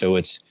peers. So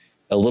it's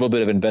a little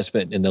bit of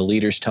investment in the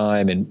leader's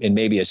time and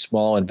maybe a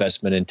small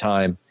investment in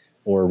time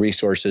or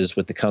resources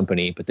with the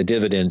company, but the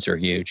dividends are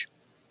huge.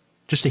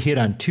 Just to hit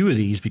on 2 of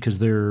these, because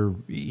they're,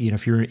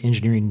 if you're an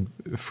engineering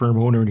firm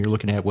owner and you're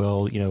looking at,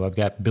 I've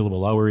got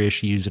billable hour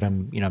issues that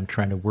I'm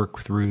trying to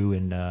work through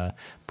and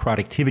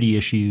productivity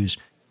issues.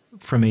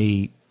 From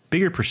a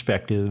bigger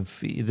perspective,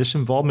 this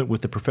involvement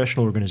with the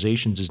professional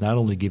organizations is not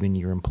only giving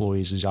your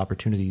employees these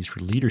opportunities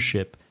for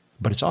leadership,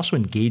 but it's also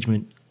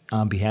engagement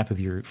on behalf of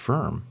your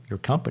firm, your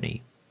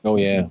company. Oh,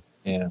 yeah.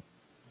 Yeah.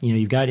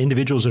 You've got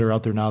individuals that are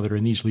out there now that are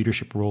in these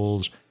leadership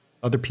roles.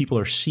 Other people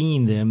are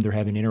seeing them. They're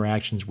having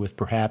interactions with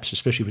perhaps,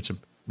 especially if it's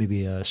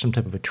maybe some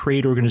type of a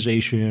trade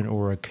organization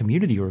or a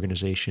community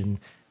organization.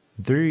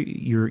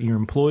 Your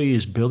employee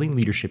is building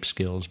leadership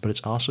skills, but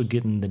it's also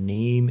getting the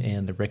name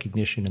and the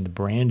recognition and the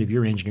brand of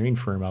your engineering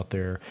firm out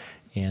there.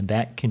 And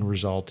that can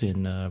result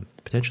in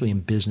potentially in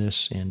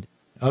business and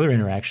other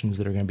interactions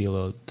that are going to be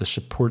able to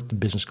support the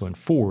business going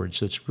forward.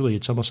 So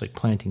it's almost like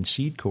planting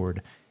seed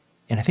cord.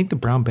 And I think the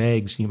brown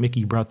bags,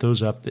 Mickey, you brought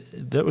those up.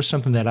 That was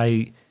something that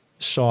I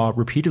saw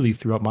repeatedly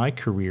throughout my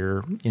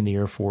career in the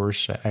Air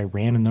Force. I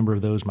ran a number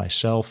of those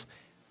myself.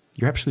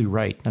 You're absolutely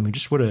right. I mean,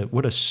 just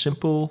what a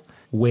simple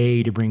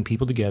way to bring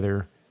people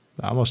together,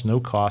 almost no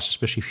cost,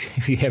 especially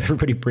if you have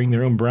everybody bring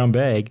their own brown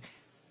bag.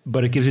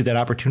 But it gives you that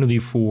opportunity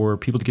for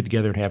people to get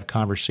together and have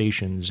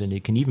conversations. And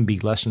it can even be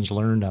lessons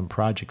learned on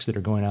projects that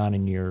are going on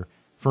in your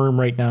firm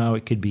right now.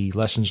 It could be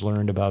lessons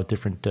learned about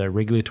different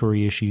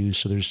regulatory issues.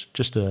 So there's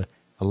just a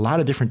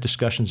lot of different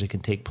discussions that can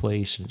take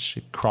place. It's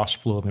a cross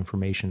flow of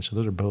information. So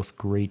those are both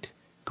great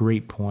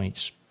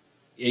points.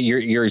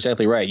 You're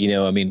exactly right.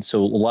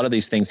 So a lot of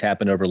these things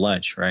happen over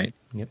lunch, right?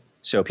 Yep.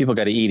 So people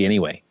got to eat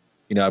anyway.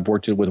 I've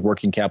worked with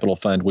Working Capital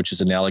Fund, which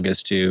is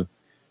analogous to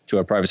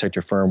a private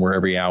sector firm where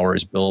every hour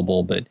is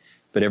billable, but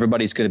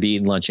everybody's going to be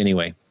eating lunch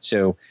anyway.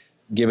 So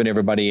giving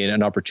everybody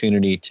an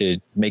opportunity to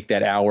make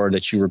that hour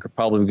that you were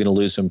probably going to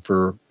lose them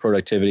for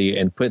productivity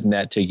and putting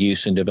that to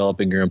use in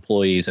developing your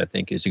employees, I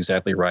think is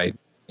exactly right.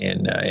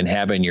 And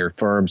having your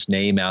firm's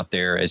name out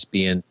there as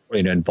being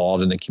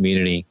involved in the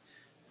community.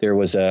 There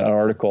was an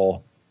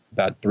article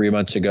about 3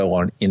 months ago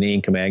in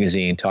Inc.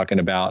 magazine talking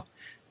about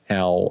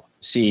how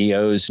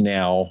CEOs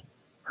now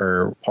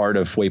are part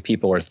of the way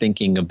people are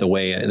thinking of the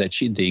way that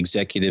the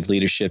executive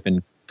leadership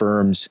in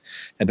firms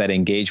about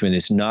engagement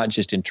is not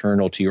just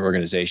internal to your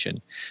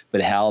organization,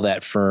 but how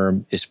that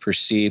firm is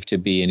perceived to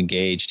be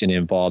engaged and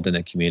involved in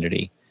the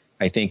community.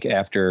 I think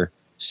after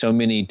so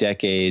many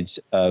decades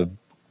of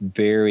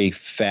very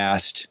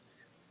fast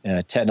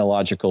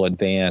technological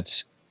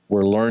advance,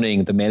 we're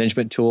learning the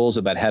management tools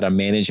about how to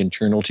manage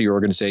internal to your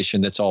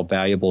organization. That's all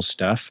valuable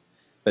stuff,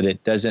 but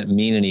it doesn't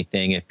mean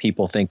anything if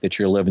people think that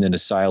you're living in a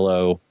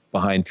silo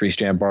behind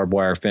 3-strand barbed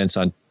wire fence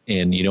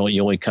and you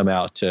only come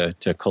out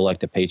to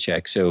collect a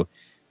paycheck. So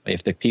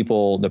if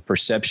the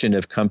perception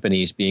of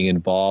companies being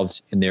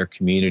involved in their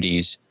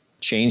communities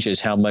changes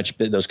how much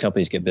those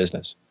companies get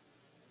business.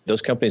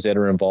 Those companies that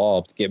are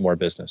involved get more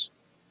business.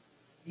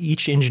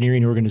 Each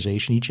engineering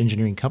organization, each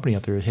engineering company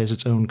out there has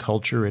its own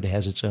culture. It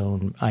has its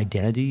own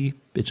identity,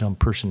 its own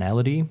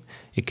personality.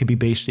 It could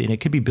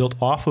be built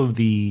off of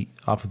the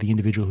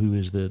individual who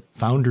is the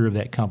founder of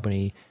that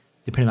company.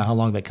 Depending on how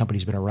long that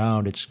company's been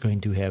around, it's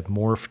going to have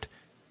morphed.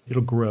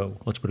 It'll grow.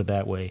 Let's put it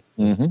that way.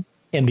 Mm-hmm.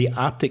 And the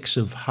optics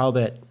of how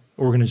that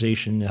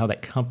organization, how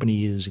that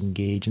company is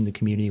engaged in the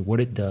community, what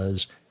it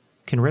does,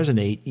 can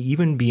resonate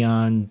even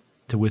beyond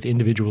with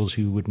individuals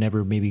who would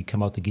never maybe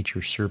come out to get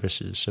your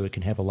services. So it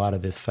can have a lot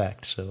of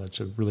effect. So that's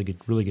a really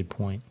good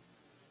point.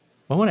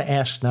 I want to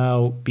ask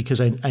now,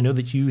 because I know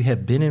that you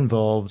have been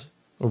involved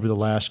over the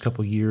last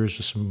couple of years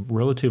with some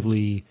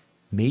relatively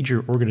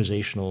major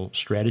organizational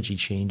strategy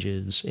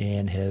changes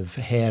and have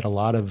had a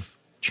lot of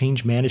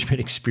change management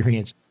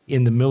experience.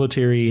 In the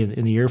military and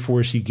in the Air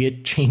Force, you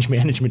get change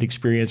management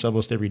experience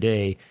almost every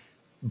day,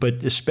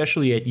 but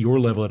especially at your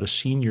level, at a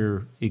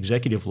senior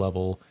executive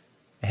level,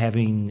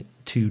 having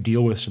to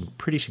deal with some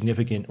pretty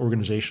significant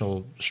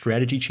organizational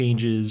strategy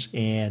changes.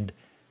 And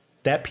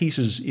that piece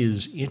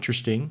is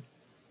interesting.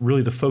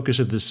 Really, the focus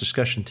of this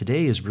discussion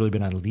today has really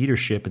been on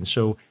leadership. And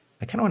so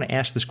I kind of want to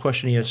ask this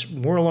question. It's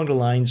more along the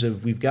lines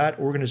of we've got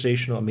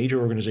a major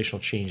organizational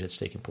change that's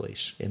taking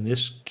place. And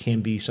this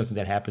can be something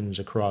that happens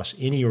across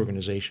any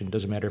organization. It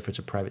doesn't matter if it's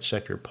a private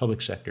sector or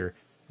public sector,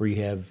 where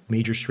you have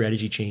major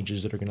strategy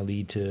changes that are going to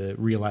lead to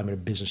realignment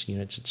of business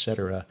units, et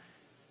cetera.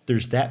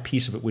 There's that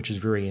piece of it, which is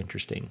very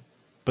interesting.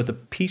 But the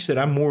piece that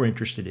I'm more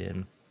interested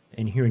in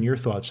and hearing your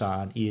thoughts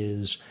on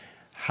is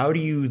how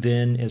do you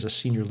then, as a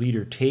senior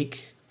leader,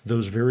 take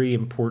those very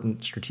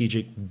important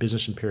strategic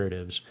business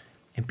imperatives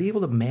and be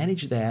able to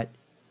manage that,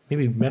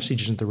 maybe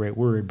message isn't the right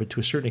word, but to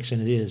a certain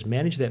extent it is,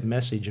 manage that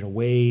message in a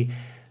way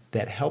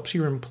that helps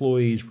your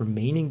employees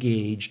remain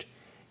engaged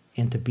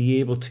and to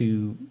be able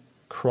to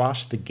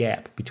cross the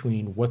gap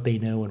between what they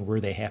know and where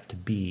they have to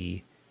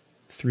be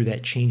through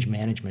that change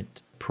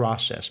management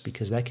process,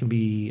 because that can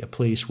be a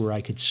place where I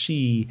could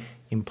see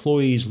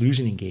employees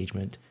losing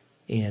engagement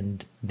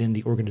and then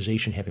the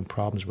organization having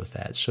problems with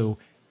that. So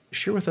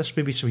share with us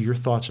maybe some of your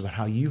thoughts about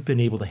how you've been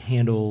able to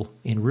handle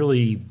and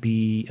really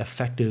be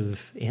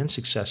effective and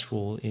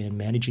successful in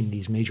managing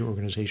these major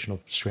organizational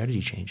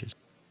strategy changes.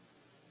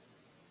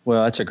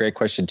 Well, that's a great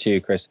question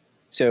too, Chris.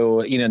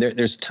 So,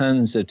 there's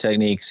tons of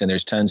techniques and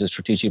there's tons of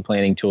strategic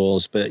planning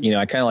tools, but,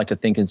 I kind of like to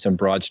think in some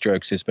broad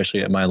strokes,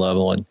 especially at my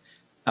level. And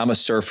I'm a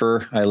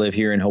surfer. I live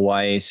here in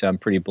Hawaii, so I'm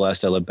pretty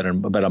blessed. I live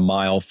about a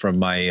mile from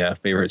my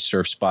favorite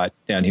surf spot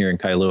down here in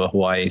Kailua,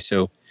 Hawaii.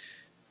 So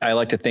I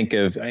like to think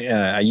of,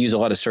 I use a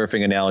lot of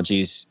surfing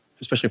analogies,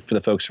 especially for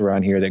the folks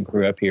around here that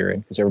grew up here,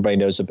 and because everybody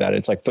knows about it.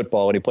 It's like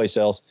football, any place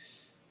else.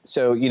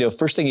 So,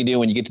 first thing you do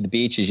when you get to the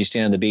beach is you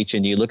stand on the beach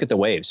and you look at the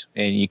waves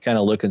and you kind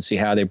of look and see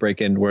how they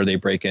break in, where they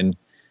break in,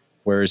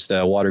 where's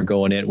the water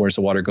going in, where's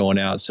the water going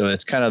out. So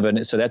it's kind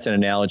of so that's an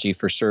analogy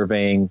for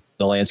surveying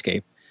the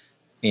landscape.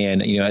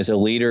 And, as a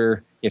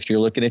leader, if you're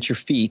looking at your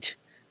feet,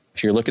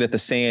 if you're looking at the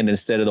sand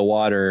instead of the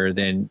water,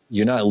 then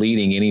you're not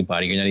leading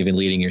anybody. You're not even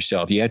leading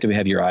yourself. You have to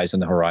have your eyes on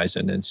the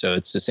horizon. And so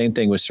it's the same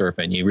thing with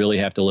surfing. You really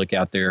have to look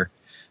out there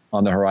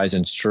on the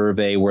horizon,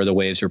 survey where the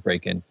waves are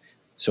breaking.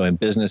 So in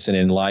business and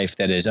in life,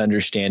 that is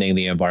understanding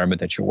the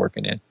environment that you're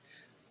working in.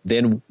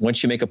 Then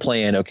once you make a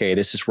plan, okay,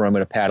 this is where I'm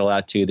going to paddle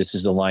out to. This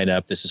is the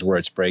lineup. This is where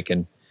it's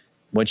breaking.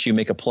 Once you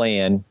make a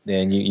plan,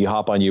 then you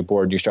hop on your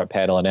board and you start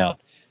paddling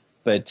out.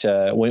 But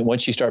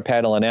once you start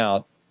paddling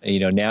out,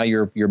 now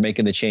you're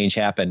making the change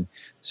happen.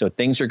 So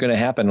things are going to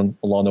happen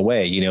along the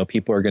way.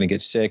 People are going to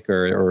get sick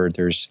or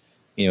there's,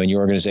 in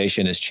your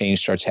organization as change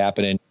starts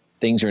happening,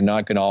 things are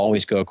not going to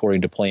always go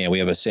according to plan. We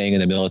have a saying in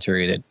the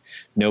military that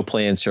no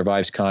plan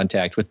survives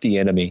contact with the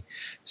enemy.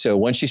 So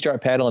once you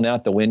start paddling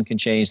out, the wind can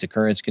change, the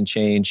currents can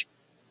change,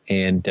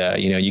 and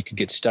you could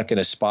get stuck in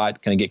a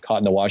spot, kind of get caught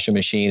in the washing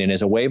machine. And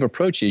as a wave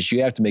approaches,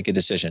 you have to make a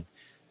decision.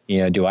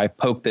 Do I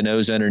poke the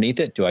nose underneath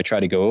it? Do I try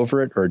to go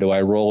over it, or do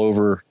I roll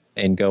over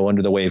and go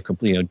under the wave,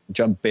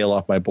 bail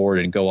off my board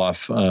and go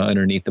off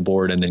underneath the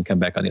board and then come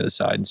back on the other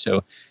side? And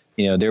so,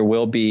 there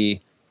will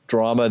be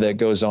drama that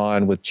goes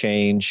on with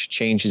change.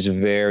 Change is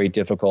very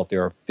difficult.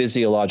 There are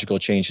physiological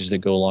changes that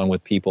go along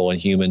with people and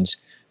humans.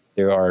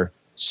 There are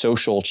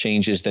social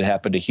changes that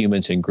happen to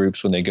humans and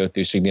groups when they go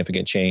through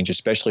significant change,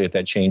 especially if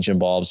that change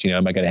involves,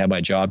 am I going to have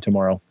my job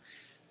tomorrow?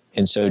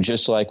 And so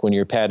just like when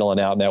you're paddling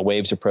out and that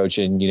wave's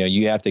approaching,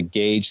 you have to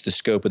gauge the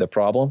scope of the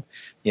problem.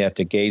 You have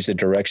to gauge the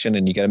direction,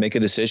 and you got to make a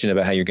decision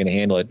about how you're going to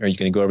handle it. Are you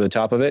going to go over the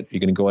top of it? Are you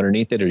going to go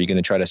underneath it? Or are you going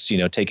to try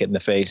to, take it in the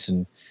face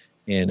and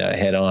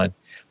head on?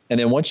 And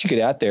then once you get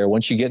out there,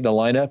 once you get in the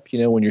lineup,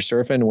 when you're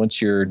surfing,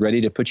 once you're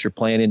ready to put your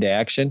plan into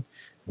action,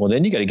 well,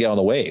 then you got to get on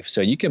the wave.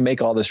 So you can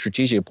make all the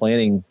strategic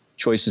planning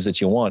choices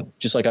that you want.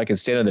 Just like I can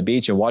stand on the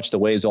beach and watch the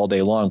waves all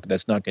day long, but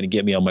that's not going to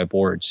get me on my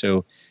board.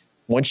 So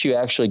once you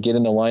actually get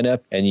in the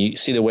lineup and you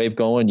see the wave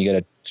going, you got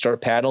to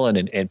start paddling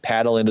and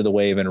paddle into the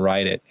wave and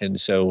ride it. And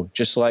so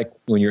just like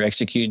when you're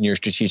executing your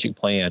strategic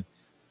plan,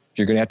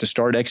 you're going to have to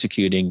start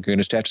executing. You're going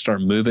to have to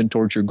start moving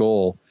towards your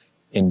goal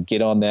and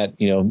get on that,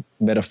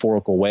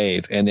 metaphorical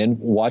wave, and then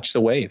watch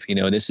the wave.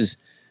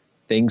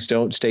 Things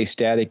don't stay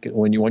static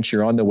once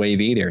you're on the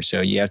wave either. So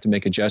you have to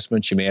make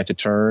adjustments. You may have to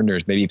turn.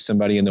 There's maybe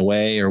somebody in the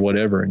way or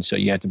whatever. And so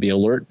you have to be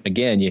alert.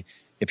 Again,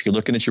 if you're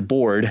looking at your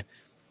board,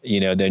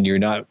 then you're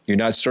not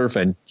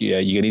surfing.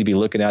 You need to be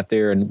looking out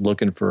there and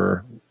looking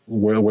for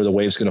where the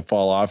wave's going to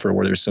fall off or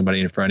where there's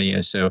somebody in front of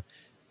you. So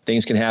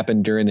things can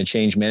happen during the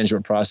change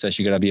management process.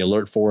 You got to be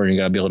alert for it, and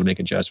you got to be able to make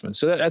adjustments.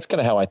 So that's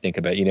kind of how I think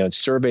about it.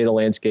 Survey the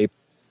landscape,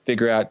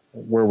 figure out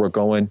where we're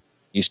going.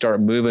 You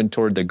start moving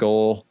toward the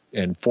goal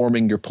and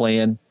forming your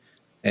plan.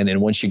 And then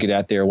once you get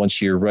out there,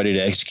 once you're ready to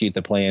execute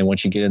the plan,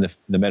 once you get in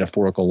the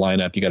metaphorical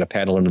lineup, you got to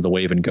paddle into the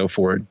wave and go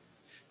for it.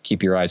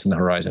 keep your eyes on the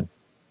horizon.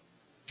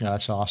 Yeah,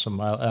 that's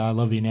awesome. I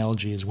love the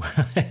analogy as well.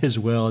 As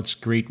well, it's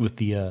great with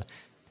the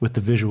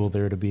visual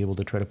there to be able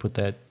to try to put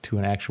that to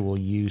an actual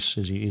use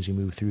as you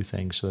move through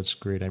things. So that's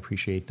great. I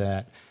appreciate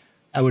that.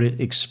 I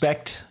would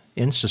expect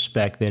and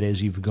suspect that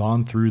as you've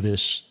gone through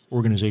this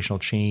organizational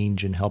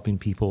change and helping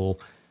people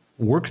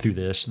work through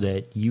this,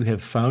 that you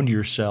have found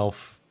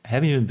yourself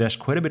having to invest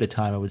quite a bit of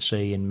time, I would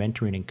say, in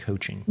mentoring and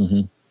coaching.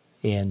 Mm-hmm.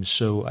 And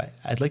so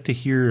I'd like to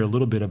hear a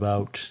little bit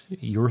about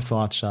your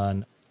thoughts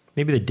on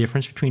maybe the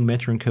difference between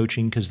mentoring and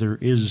coaching, because there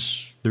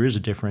is a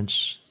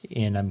difference,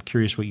 and I'm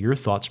curious what your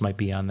thoughts might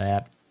be on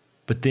that.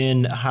 But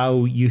then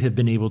how you have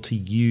been able to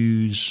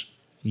use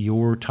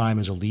your time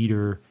as a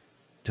leader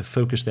to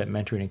focus that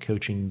mentoring and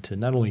coaching to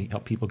not only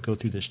help people go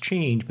through this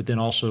change, but then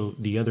also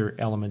the other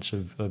elements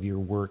of your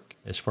work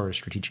as far as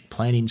strategic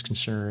planning is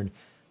concerned,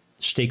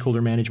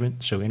 stakeholder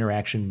management, so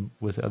interaction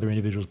with other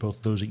individuals,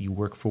 both those that you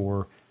work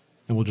for,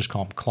 and we'll just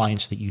call them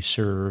clients that you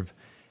serve,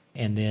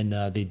 and then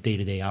the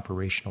day-to-day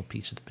operational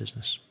piece of the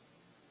business.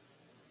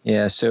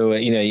 Yeah, so,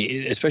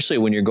 especially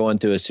when you're going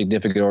through a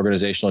significant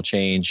organizational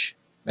change,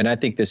 and I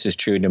think this is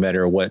true no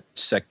matter what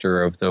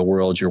sector of the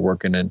world you're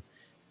working in,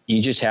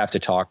 you just have to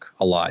talk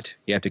a lot.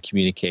 You have to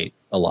communicate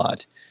a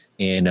lot.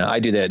 And I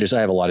do that. I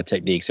have a lot of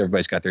techniques.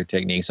 Everybody's got their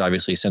techniques.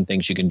 Obviously, some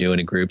things you can do in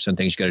a group, some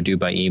things you got to do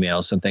by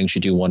email, some things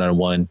you do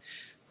one-on-one.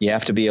 You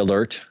have to be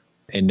alert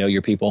and know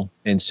your people.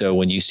 And so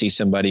when you see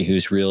somebody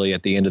who's really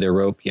at the end of their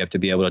rope, you have to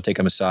be able to take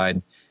them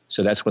aside.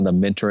 So that's when the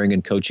mentoring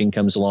and coaching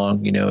comes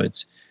along.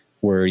 It's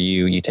where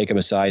you take them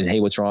aside and, hey,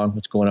 what's wrong?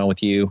 What's going on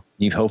with you?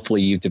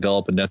 Hopefully you've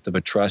developed enough of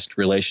a trust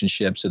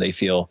relationship so they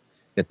feel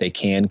that they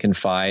can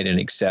confide and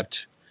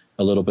accept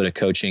a little bit of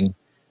coaching.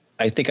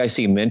 I think I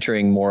see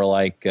mentoring more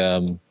like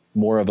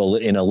more of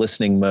in a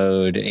listening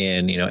mode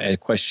and,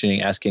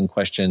 questioning, asking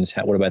questions.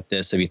 What about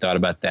this? Have you thought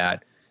about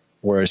that?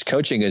 Whereas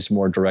coaching is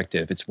more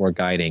directive. It's more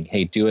guiding.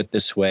 Hey, do it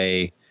this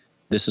way.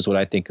 This is what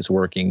I think is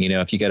working.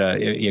 If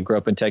you grew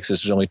up in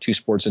Texas, there's only two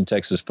sports in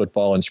Texas,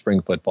 football and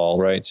spring football,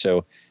 right?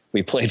 So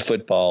we played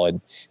football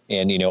and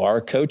our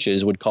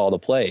coaches would call the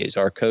plays.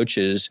 Our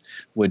coaches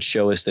would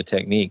show us the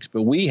techniques,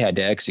 but we had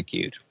to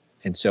execute.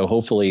 And so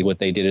hopefully what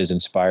they did is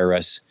inspire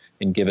us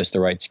and give us the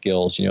right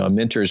skills. A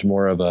mentor is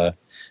more of a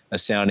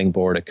sounding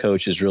board. A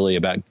coach is really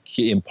about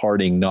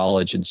imparting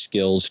knowledge and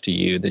skills to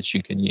you that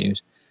you can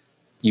use.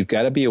 You've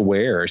got to be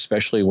aware,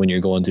 especially when you're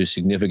going through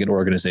significant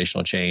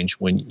organizational change,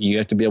 when you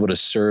have to be able to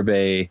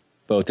survey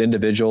both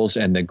individuals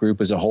and the group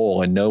as a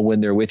whole and know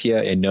when they're with you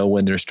and know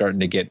when they're starting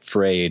to get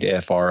frayed,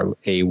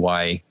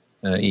 F-R-A-Y-E-D.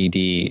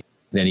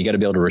 Then you got to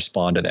be able to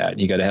respond to that.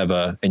 You got to have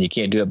and you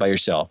can't do it by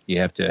yourself. You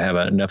have to have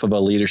enough of a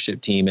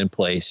leadership team in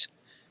place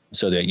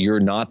so that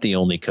you're not the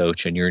only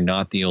coach and you're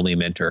not the only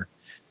mentor,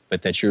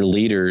 but that your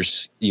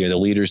leaders, the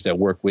leaders that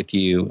work with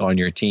you on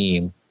your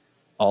team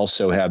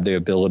also have the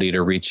ability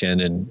to reach in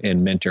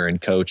and mentor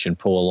and coach and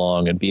pull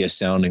along and be a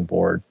sounding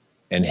board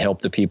and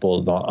help the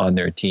people on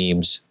their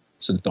teams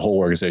so that the whole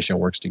organization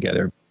works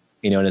together.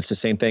 And it's the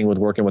same thing with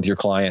working with your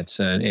clients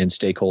and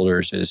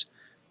stakeholders is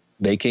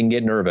they can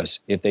get nervous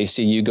if they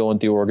see you going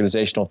through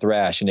organizational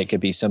thrash, and it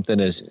could be something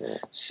as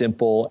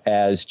simple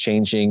as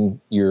changing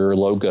your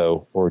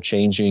logo or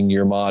changing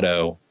your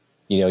motto.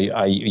 You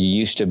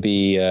used to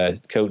be a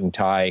coat and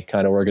tie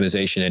kind of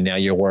organization, and now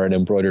you're wearing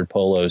embroidered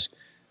polos.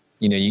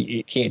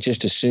 You can't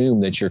just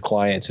assume that your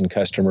clients and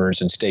customers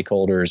and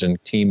stakeholders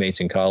and teammates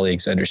and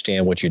colleagues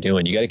understand what you're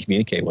doing. You got to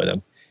communicate with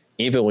them,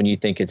 even when you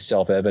think it's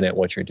self-evident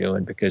what you're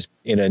doing, because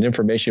in an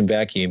information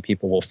vacuum,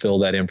 people will fill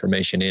that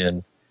information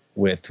in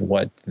with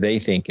what they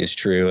think is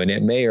true, and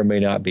it may or may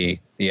not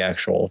be the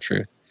actual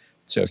truth.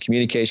 So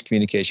communication.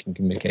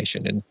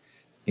 And,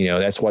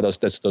 that's why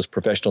those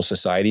professional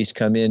societies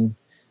come in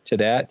to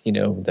that,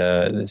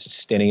 the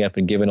standing up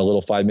and giving a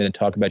little 5-minute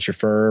talk about your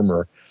firm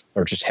or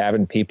just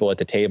having people at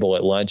the table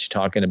at lunch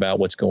talking about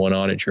what's going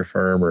on at your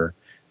firm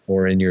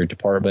or in your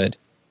department,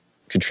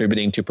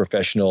 contributing to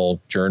professional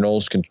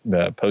journals,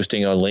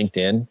 posting on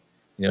LinkedIn.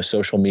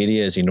 Social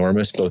media is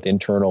enormous, both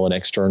internal and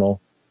external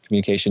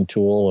communication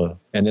tool.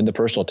 And then the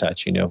personal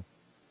touch,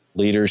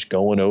 leaders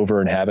going over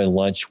and having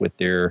lunch with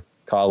their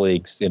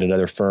colleagues in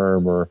another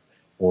firm or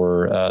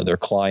their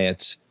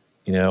clients,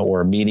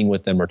 or meeting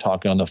with them or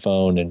talking on the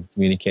phone and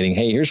communicating,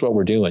 hey, here's what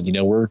we're doing.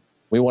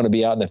 We want to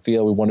be out in the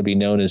field. We want to be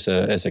known as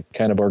a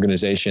kind of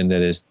organization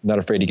that is not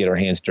afraid to get our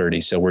hands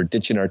dirty. So we're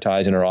ditching our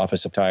ties in our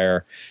office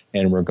attire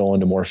and we're going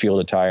to more field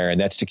attire. And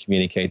that's to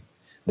communicate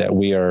that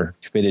we are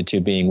committed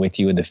to being with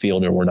you in the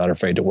field and we're not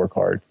afraid to work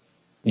hard.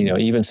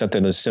 Even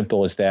something as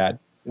simple as that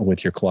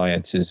with your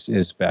clients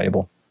is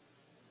valuable.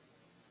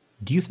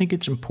 Do you think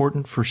it's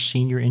important for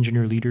senior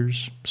engineer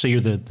leaders, say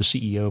you're the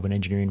CEO of an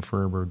engineering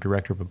firm or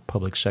director of a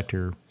public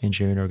sector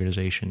engineering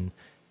organization,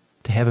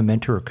 to have a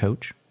mentor or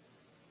coach?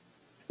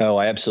 Oh,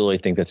 I absolutely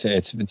think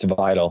it's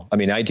vital. I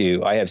mean, I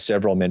do. I have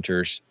several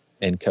mentors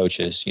and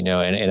coaches, and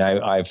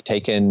I've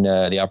taken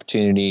the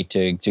opportunity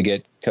to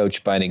get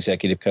coached by an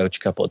executive coach a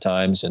couple of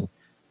times, and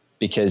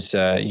because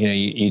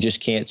you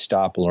just can't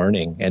stop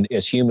learning. And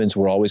as humans,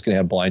 we're always going to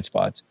have blind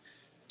spots.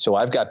 So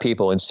I've got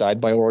people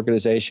inside my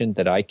organization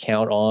that I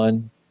count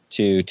on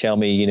to tell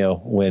me,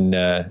 when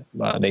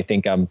they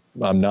think I'm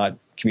not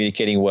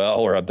communicating well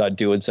or I'm not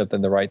doing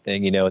something the right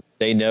thing.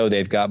 They know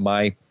they've got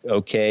my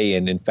okay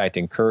and, in fact,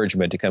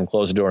 encouragement to come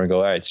close the door and go,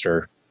 all right,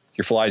 sir,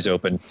 your fly's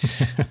open.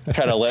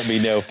 Kind of let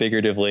me know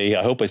figuratively.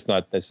 I hope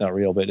that's not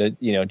real, but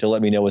to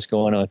let me know what's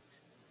going on.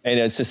 And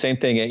it's the same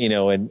thing,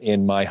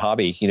 in my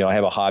hobby. I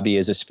have a hobby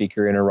as a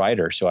speaker and a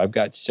writer. So I've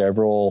got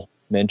several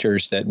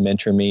mentors that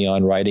mentor me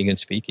on writing and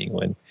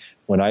speaking.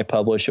 When I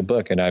publish a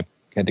book, and I've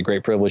had the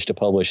great privilege to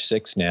publish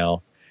 6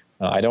 now,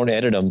 I don't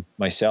edit them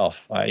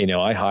myself.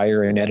 I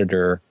hire an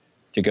editor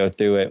to go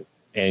through it,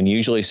 and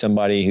usually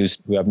somebody who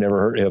I've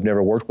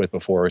never worked with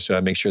before. So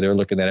I make sure they're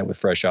looking at it with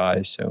fresh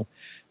eyes. So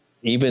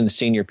even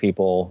senior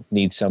people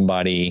need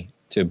somebody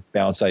to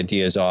bounce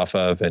ideas off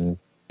of and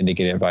to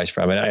get advice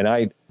from. And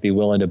I'd be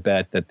willing to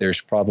bet that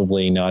there's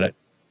probably not,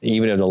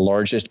 even in the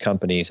largest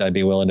companies, I'd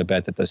be willing to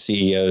bet that the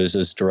CEOs,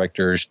 as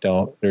directors,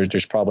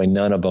 there's probably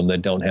none of them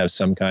that don't have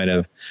some kind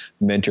of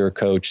mentor,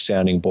 coach,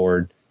 sounding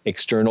board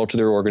external to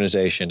their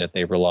organization that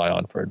they rely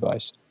on for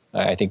advice.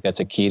 I think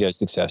that's a key to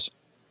success.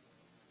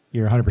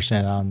 You're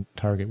 100% on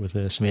target with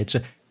this. I mean,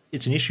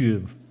 it's an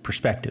issue of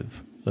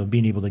perspective, of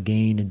being able to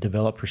gain and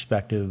develop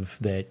perspective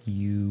that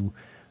you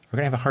are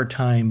going to have a hard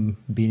time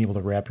being able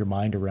to wrap your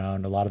mind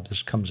around. A lot of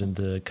this comes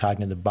into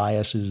cognitive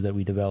biases that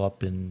we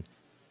develop, and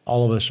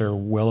all of us are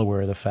well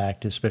aware of the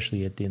fact,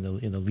 especially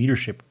in the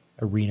leadership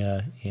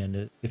arena.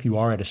 And if you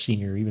are at a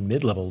senior, even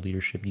mid-level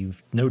leadership,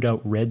 you've no doubt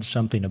read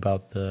something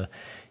about the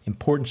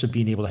importance of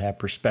being able to have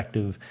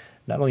perspective,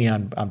 not only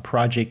on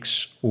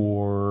projects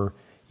or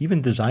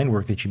even design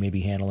work that you may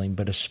be handling,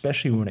 but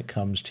especially when it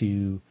comes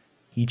to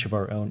each of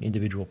our own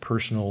individual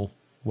personal,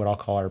 what I'll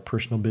call our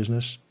personal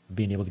business,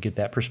 being able to get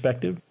that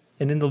perspective.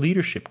 And then the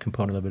leadership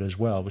component of it as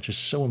well, which is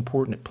so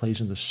important. It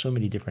plays into so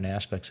many different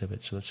aspects of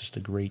it. So that's just a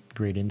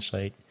great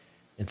insight.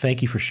 And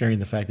thank you for sharing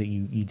the fact that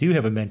you do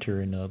have a mentor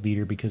and a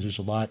leader, because there's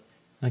I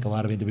think a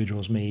lot of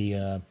individuals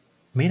may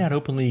not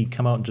openly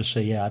come out and just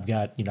say, yeah, I've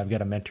got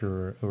a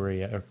mentor or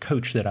a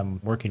coach that I'm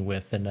working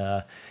with. And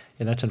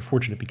that's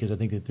unfortunate, because I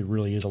think that there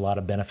really is a lot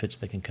of benefits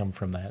that can come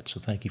from that. So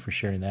thank you for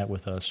sharing that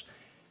with us.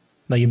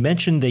 Now, you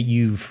mentioned that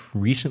you've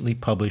recently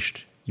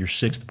published your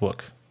 6th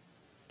book.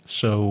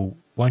 So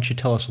why don't you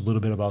tell us a little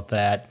bit about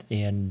that,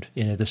 and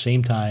at the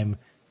same time,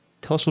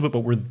 tell us a little bit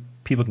about where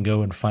people can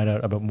go and find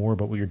out about more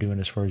about what you're doing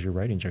as far as your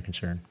writings are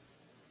concerned.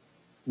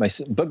 My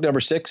book number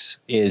 6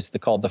 is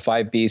called The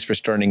 5 Bs for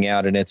Starting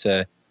Out, and it's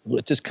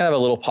just kind of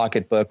a little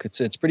pocket book.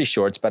 It's pretty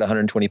short. It's about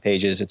 120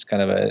 pages. It's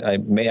kind of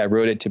I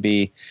wrote it to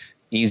be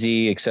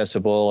easy,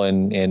 accessible,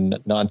 and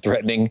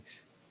non-threatening.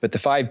 But the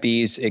 5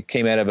 Bs, it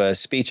came out of a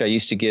speech I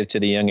used to give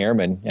to the young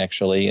airmen,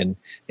 actually. And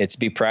it's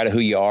be proud of who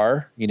you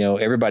are.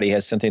 Everybody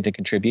has something to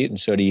contribute, and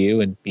so do you,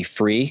 and be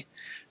free.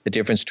 The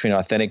difference between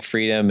authentic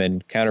freedom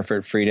and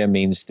counterfeit freedom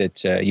means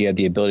that you have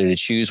the ability to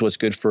choose what's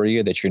good for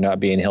you, that you're not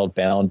being held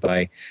bound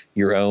by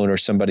your own or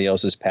somebody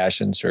else's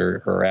passions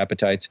or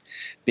appetites.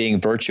 Being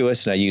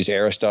virtuous, and I use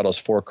Aristotle's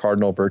 4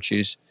 cardinal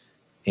virtues.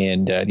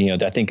 And,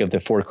 I think of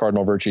the 4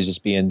 cardinal virtues as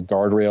being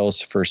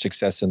guardrails for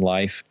success in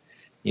life.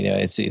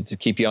 It's to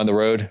keep you on the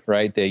road,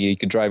 right? That you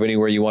can drive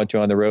anywhere you want to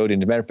on the road.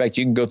 And as a matter of fact,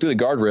 you can go through the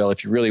guardrail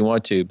if you really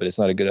want to, but it's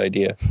not a good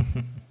idea.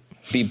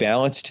 Be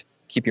balanced.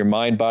 Keep your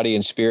mind, body,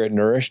 and spirit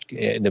nourished.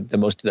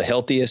 The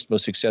healthiest,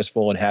 most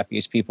successful, and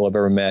happiest people I've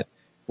ever met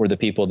were the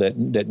people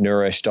that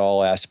nourished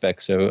all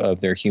aspects of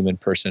their human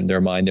person,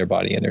 their mind, their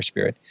body, and their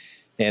spirit.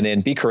 And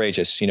then be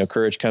courageous.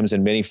 Courage comes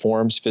in many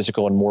forms,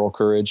 physical and moral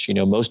courage.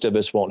 Most of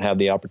us won't have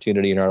the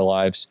opportunity in our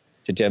lives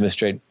to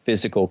demonstrate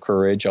physical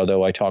courage,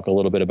 although I talk a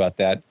little bit about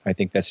that. I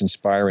think that's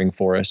inspiring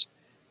for us.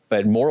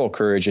 But moral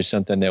courage is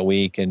something that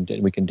we can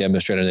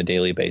demonstrate on a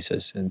daily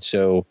basis. And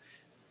so,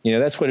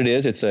 that's what it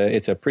is.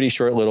 It's a pretty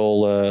short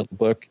little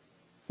book.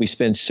 We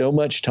spend so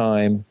much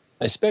time,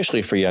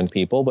 especially for young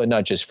people, but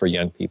not just for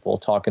young people,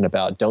 talking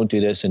about don't do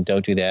this and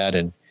don't do that.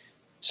 And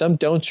some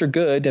don'ts are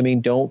good. I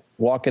mean, don't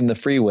walk in the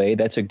freeway.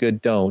 That's a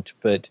good don't.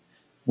 But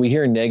we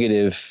hear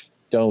negative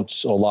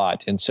don'ts a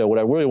lot. And so what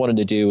I really wanted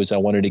to do is I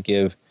wanted to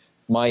give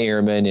my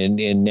airmen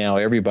and now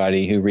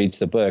everybody who reads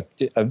the book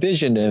a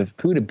vision of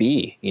who to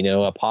be,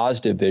 a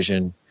positive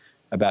vision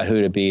about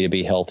who to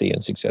be healthy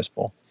and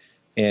successful.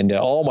 And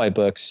all my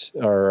books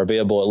are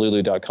available at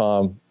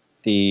lulu.com.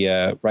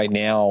 Right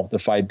now, the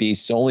 5 Bs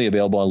is only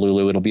available on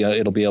Lulu.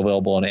 It'll be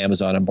available on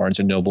Amazon and Barnes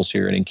 & Nobles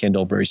here and in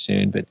Kindle very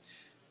soon. But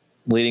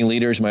Leading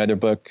Leaders, my other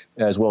book,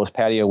 as well as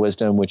Patio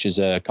Wisdom, which is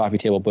a coffee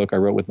table book I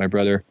wrote with my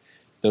brother.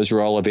 Those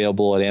are all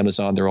available at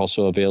Amazon. They're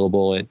also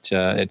available at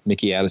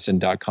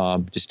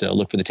MickeyAddison.com. Just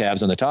look for the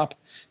tabs on the top,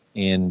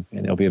 and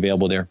they'll be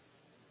available there.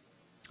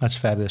 That's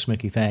fabulous,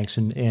 Mickey. Thanks.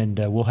 And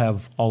we'll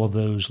have all of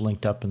those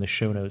linked up in the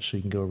show notes, so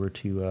you can go over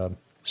to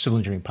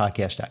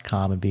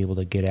civilengineeringpodcast.com and be able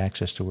to get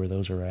access to where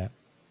those are at.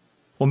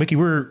 Well, Mickey,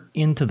 we're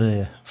into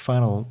the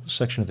final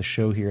section of the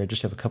show here. I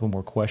just have a couple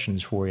more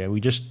questions for you.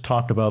 We just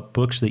talked about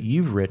books that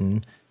you've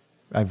written.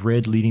 I've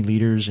read Leading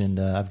Leaders, and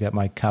I've got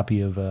my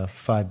copy of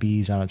 5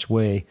 Bs on its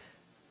way.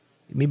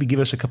 maybe give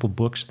us a couple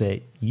books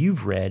that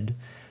you've read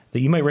that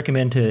you might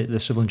recommend to the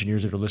civil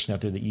engineers that are listening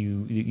out there that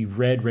you've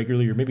read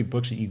regularly, or maybe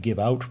books that you give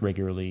out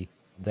regularly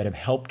that have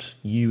helped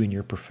you in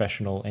your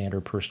professional and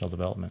or personal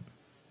development.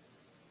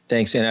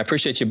 Thanks. And I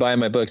appreciate you buying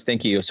my books.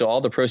 Thank you. So all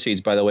the proceeds,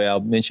 by the way,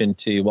 I'll mention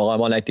to you, while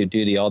I'm on active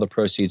duty, all the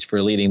proceeds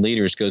for Leading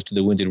Leaders goes to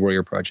the Wounded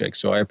Warrior Project.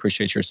 So I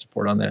appreciate your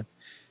support on that.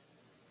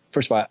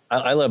 First of all,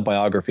 I love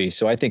biography.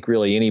 So I think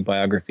really any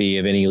biography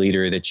of any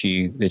leader that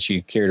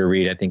you care to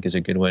read, I think is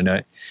a good one.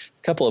 A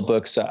couple of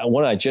books.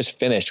 One I just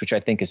finished, which I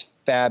think is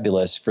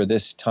fabulous for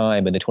this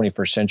time in the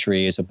 21st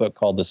century, is a book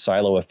called The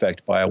Silo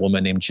Effect by a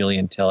woman named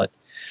Gillian Tillett.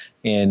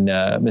 And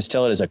Ms.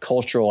 Tillett is a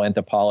cultural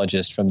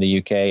anthropologist from the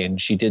UK, and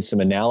she did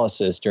some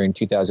analysis during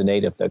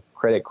 2008 of the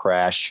credit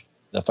crash,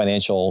 the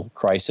financial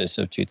crisis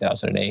of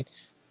 2008.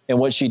 And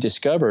what she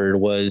discovered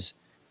was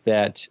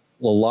that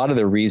a lot of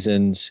the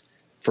reasons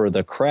for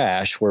the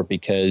crash were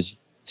because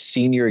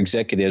senior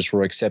executives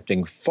were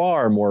accepting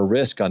far more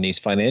risk on these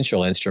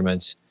financial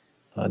instruments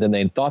than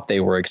they thought they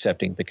were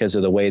accepting because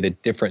of the way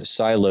that different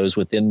silos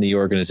within the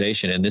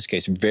organization, in this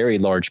case, very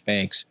large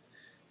banks,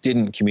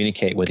 didn't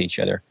communicate with each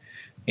other.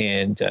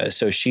 And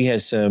so she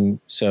has some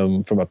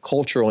from a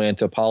cultural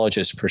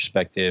anthropologist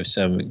perspective,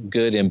 some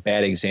good and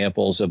bad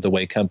examples of the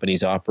way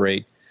companies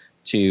operate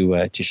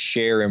to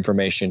share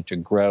information, to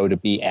grow, to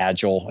be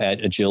agile.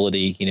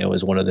 Agility,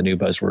 is one of the new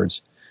buzzwords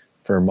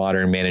for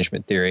modern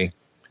management theory.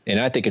 And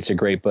I think it's a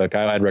great book.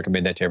 I'd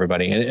recommend that to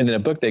everybody. And then a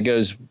book that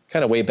goes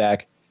kind of way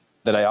back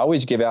that I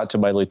always give out to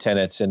my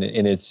lieutenants. And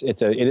it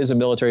is a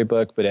military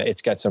book, but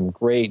it's got some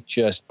great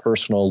just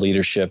personal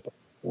leadership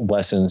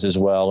lessons as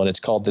well. And it's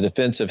called The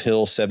Defense of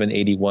Hill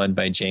 781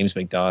 by James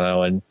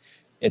McDonough. And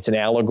it's an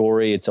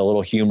allegory. It's a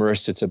little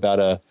humorous. It's about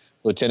a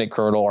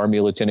Army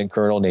lieutenant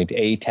colonel named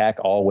A-Tack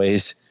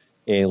Always.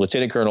 And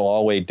Lieutenant Colonel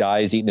Always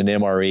dies eating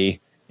an MRE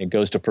and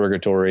goes to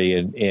purgatory.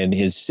 And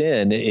his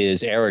sin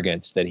is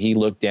arrogance, that he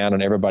looked down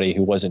on everybody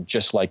who wasn't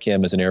just like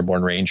him as an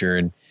airborne ranger.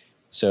 And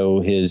so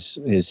his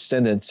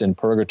sentence in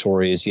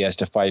purgatory is he has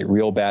to fight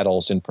real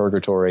battles in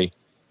purgatory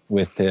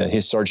with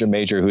his sergeant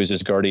major, who's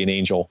his guardian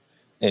angel,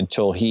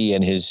 until he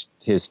and his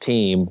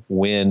team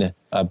win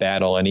a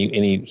battle. And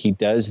he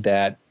does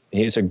that.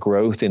 It's a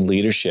growth in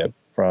leadership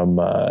from,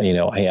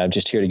 hey, I'm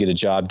just here to get a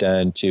job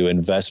done, to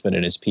investment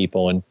in his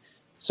people. And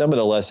some of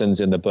the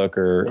lessons in the book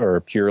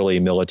are purely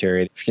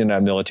military. If you're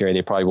not military,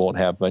 they probably won't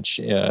have much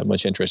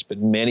interest, but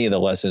many of the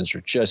lessons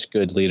are just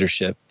good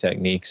leadership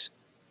techniques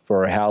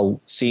for how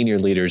senior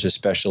leaders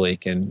especially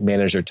can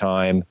manage their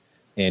time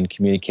and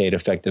communicate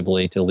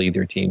effectively to lead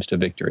their teams to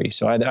victory.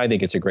 So I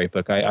think it's a great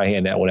book. I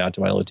hand that one out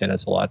to my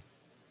lieutenants a lot.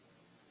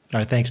 All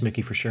right, thanks,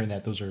 Mickey, for sharing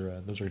that. Those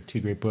are two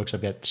great books.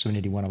 I've got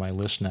 781 on my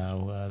list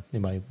now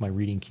in my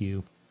reading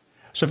queue.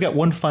 So I've got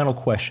one final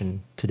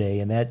question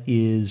today, and that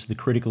is the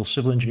critical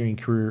civil engineering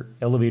career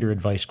elevator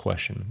advice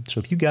question.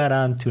 So if you got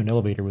onto an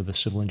elevator with a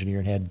civil engineer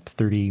and had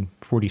 30,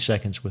 40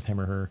 seconds with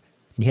him or her,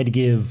 and you had to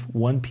give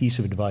one piece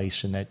of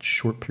advice in that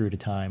short period of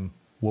time,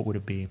 what would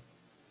it be?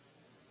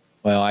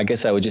 Well, I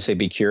guess I would just say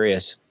be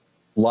curious.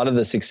 A lot of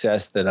the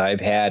success that I've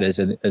had as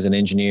an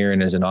engineer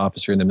and as an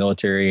officer in the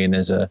military and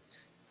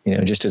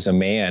just as a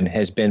man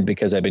has been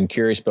because I've been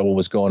curious about what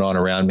was going on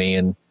around me.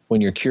 And when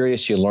you're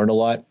curious, you learn a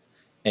lot.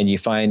 And you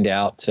find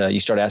out, you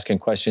start asking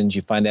questions,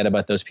 you find out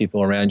about those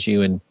people around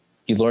you, and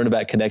you learn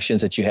about connections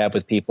that you have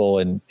with people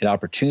and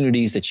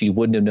opportunities that you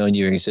wouldn't have known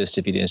you exist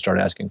if you didn't start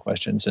asking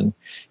questions. And,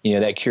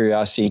 that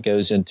curiosity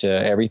goes into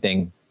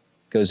everything,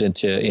 goes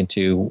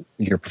into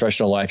your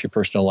professional life, your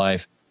personal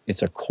life.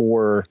 It's a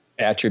core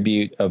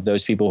attribute of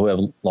those people who have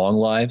long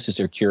lives, is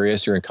they're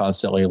curious, they're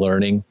constantly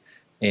learning.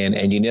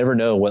 And you never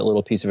know what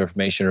little piece of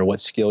information or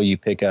what skill you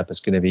pick up is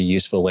going to be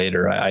useful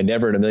later. I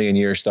never in a million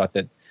years thought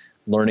that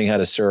learning how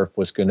to surf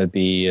was going to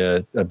be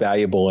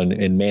valuable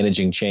in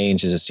managing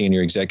change as a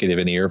senior executive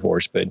in the Air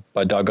Force, but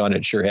by doggone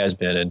it sure has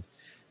been. And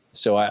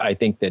so I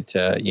think that,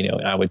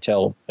 I would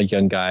tell a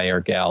young guy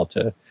or gal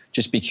to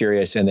just be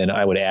curious. And then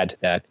I would add to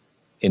that,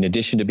 in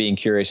addition to being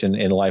curious and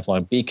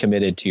lifelong, be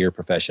committed to your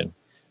profession.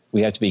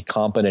 We have to be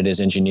competent as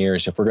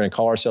engineers. If we're going to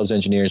call ourselves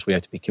engineers, we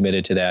have to be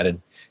committed to that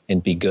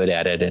and be good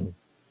at it. And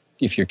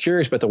if you're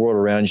curious about the world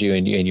around you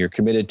and you're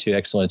committed to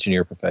excellence in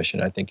your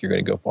profession, I think you're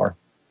going to go far.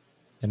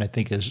 And I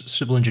think as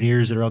civil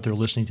engineers that are out there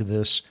listening to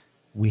this,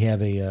 we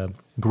have a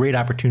great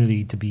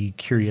opportunity to be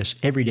curious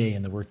every day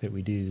in the work that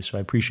we do. So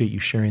I appreciate you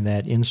sharing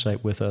that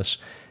insight with us,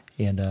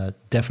 and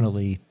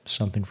definitely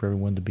something for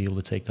everyone to be able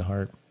to take to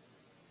heart.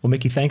 Well,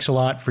 Mickey, thanks a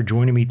lot for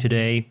joining me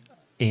today,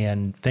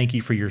 and thank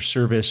you for your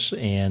service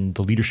and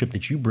the leadership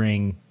that you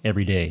bring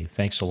every day.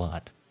 Thanks a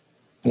lot.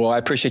 Well, I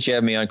appreciate you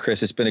having me on,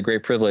 Chris. It's been a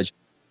great privilege.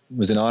 It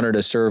was an honor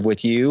to serve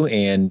with you,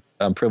 and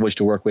I'm privileged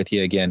to work with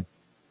you again.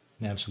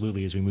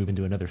 Absolutely, as we move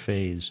into another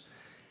phase.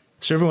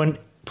 So everyone,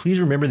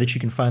 please remember that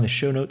you can find the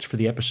show notes for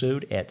the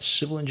episode at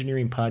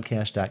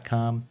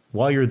civilengineeringpodcast.com.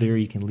 While you're there,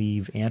 you can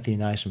leave Anthony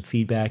and I some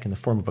feedback in the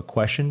form of a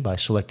question by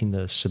selecting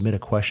the Submit a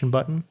Question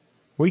button.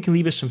 Or you can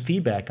leave us some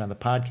feedback on the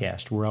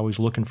podcast. We're always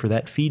looking for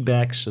that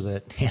feedback so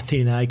that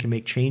Anthony and I can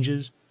make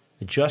changes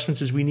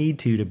adjustments as we need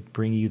to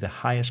bring you the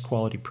highest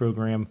quality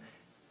program,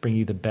 bring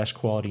you the best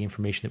quality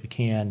information that we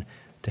can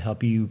to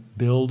help you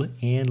build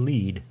and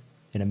lead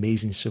an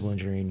amazing civil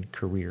engineering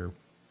career.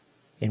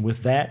 And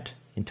with that,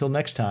 until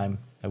next time,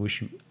 I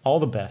wish you all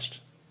the best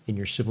in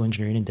your civil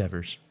engineering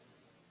endeavors.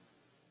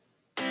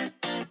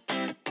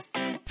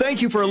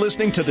 Thank you for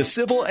listening to the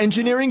Civil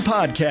Engineering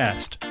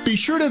Podcast. Be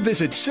sure to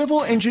visit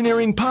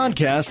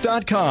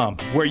civilengineeringpodcast.com,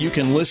 where you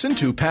can listen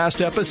to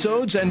past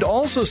episodes and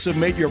also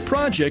submit your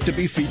project to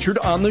be featured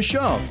on the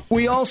show.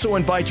 We also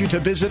invite you to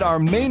visit our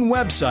main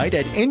website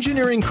at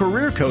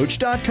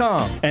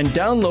engineeringcareercoach.com and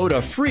download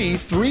a free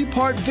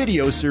 3-part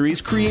video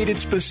series created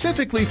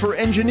specifically for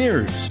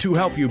engineers to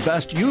help you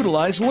best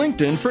utilize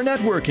LinkedIn for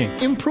networking,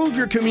 improve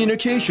your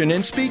communication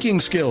and speaking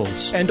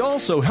skills, and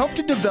also help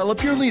to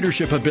develop your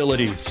leadership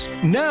abilities.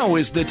 Now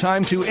is the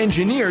time to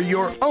engineer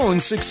your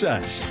own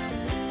success.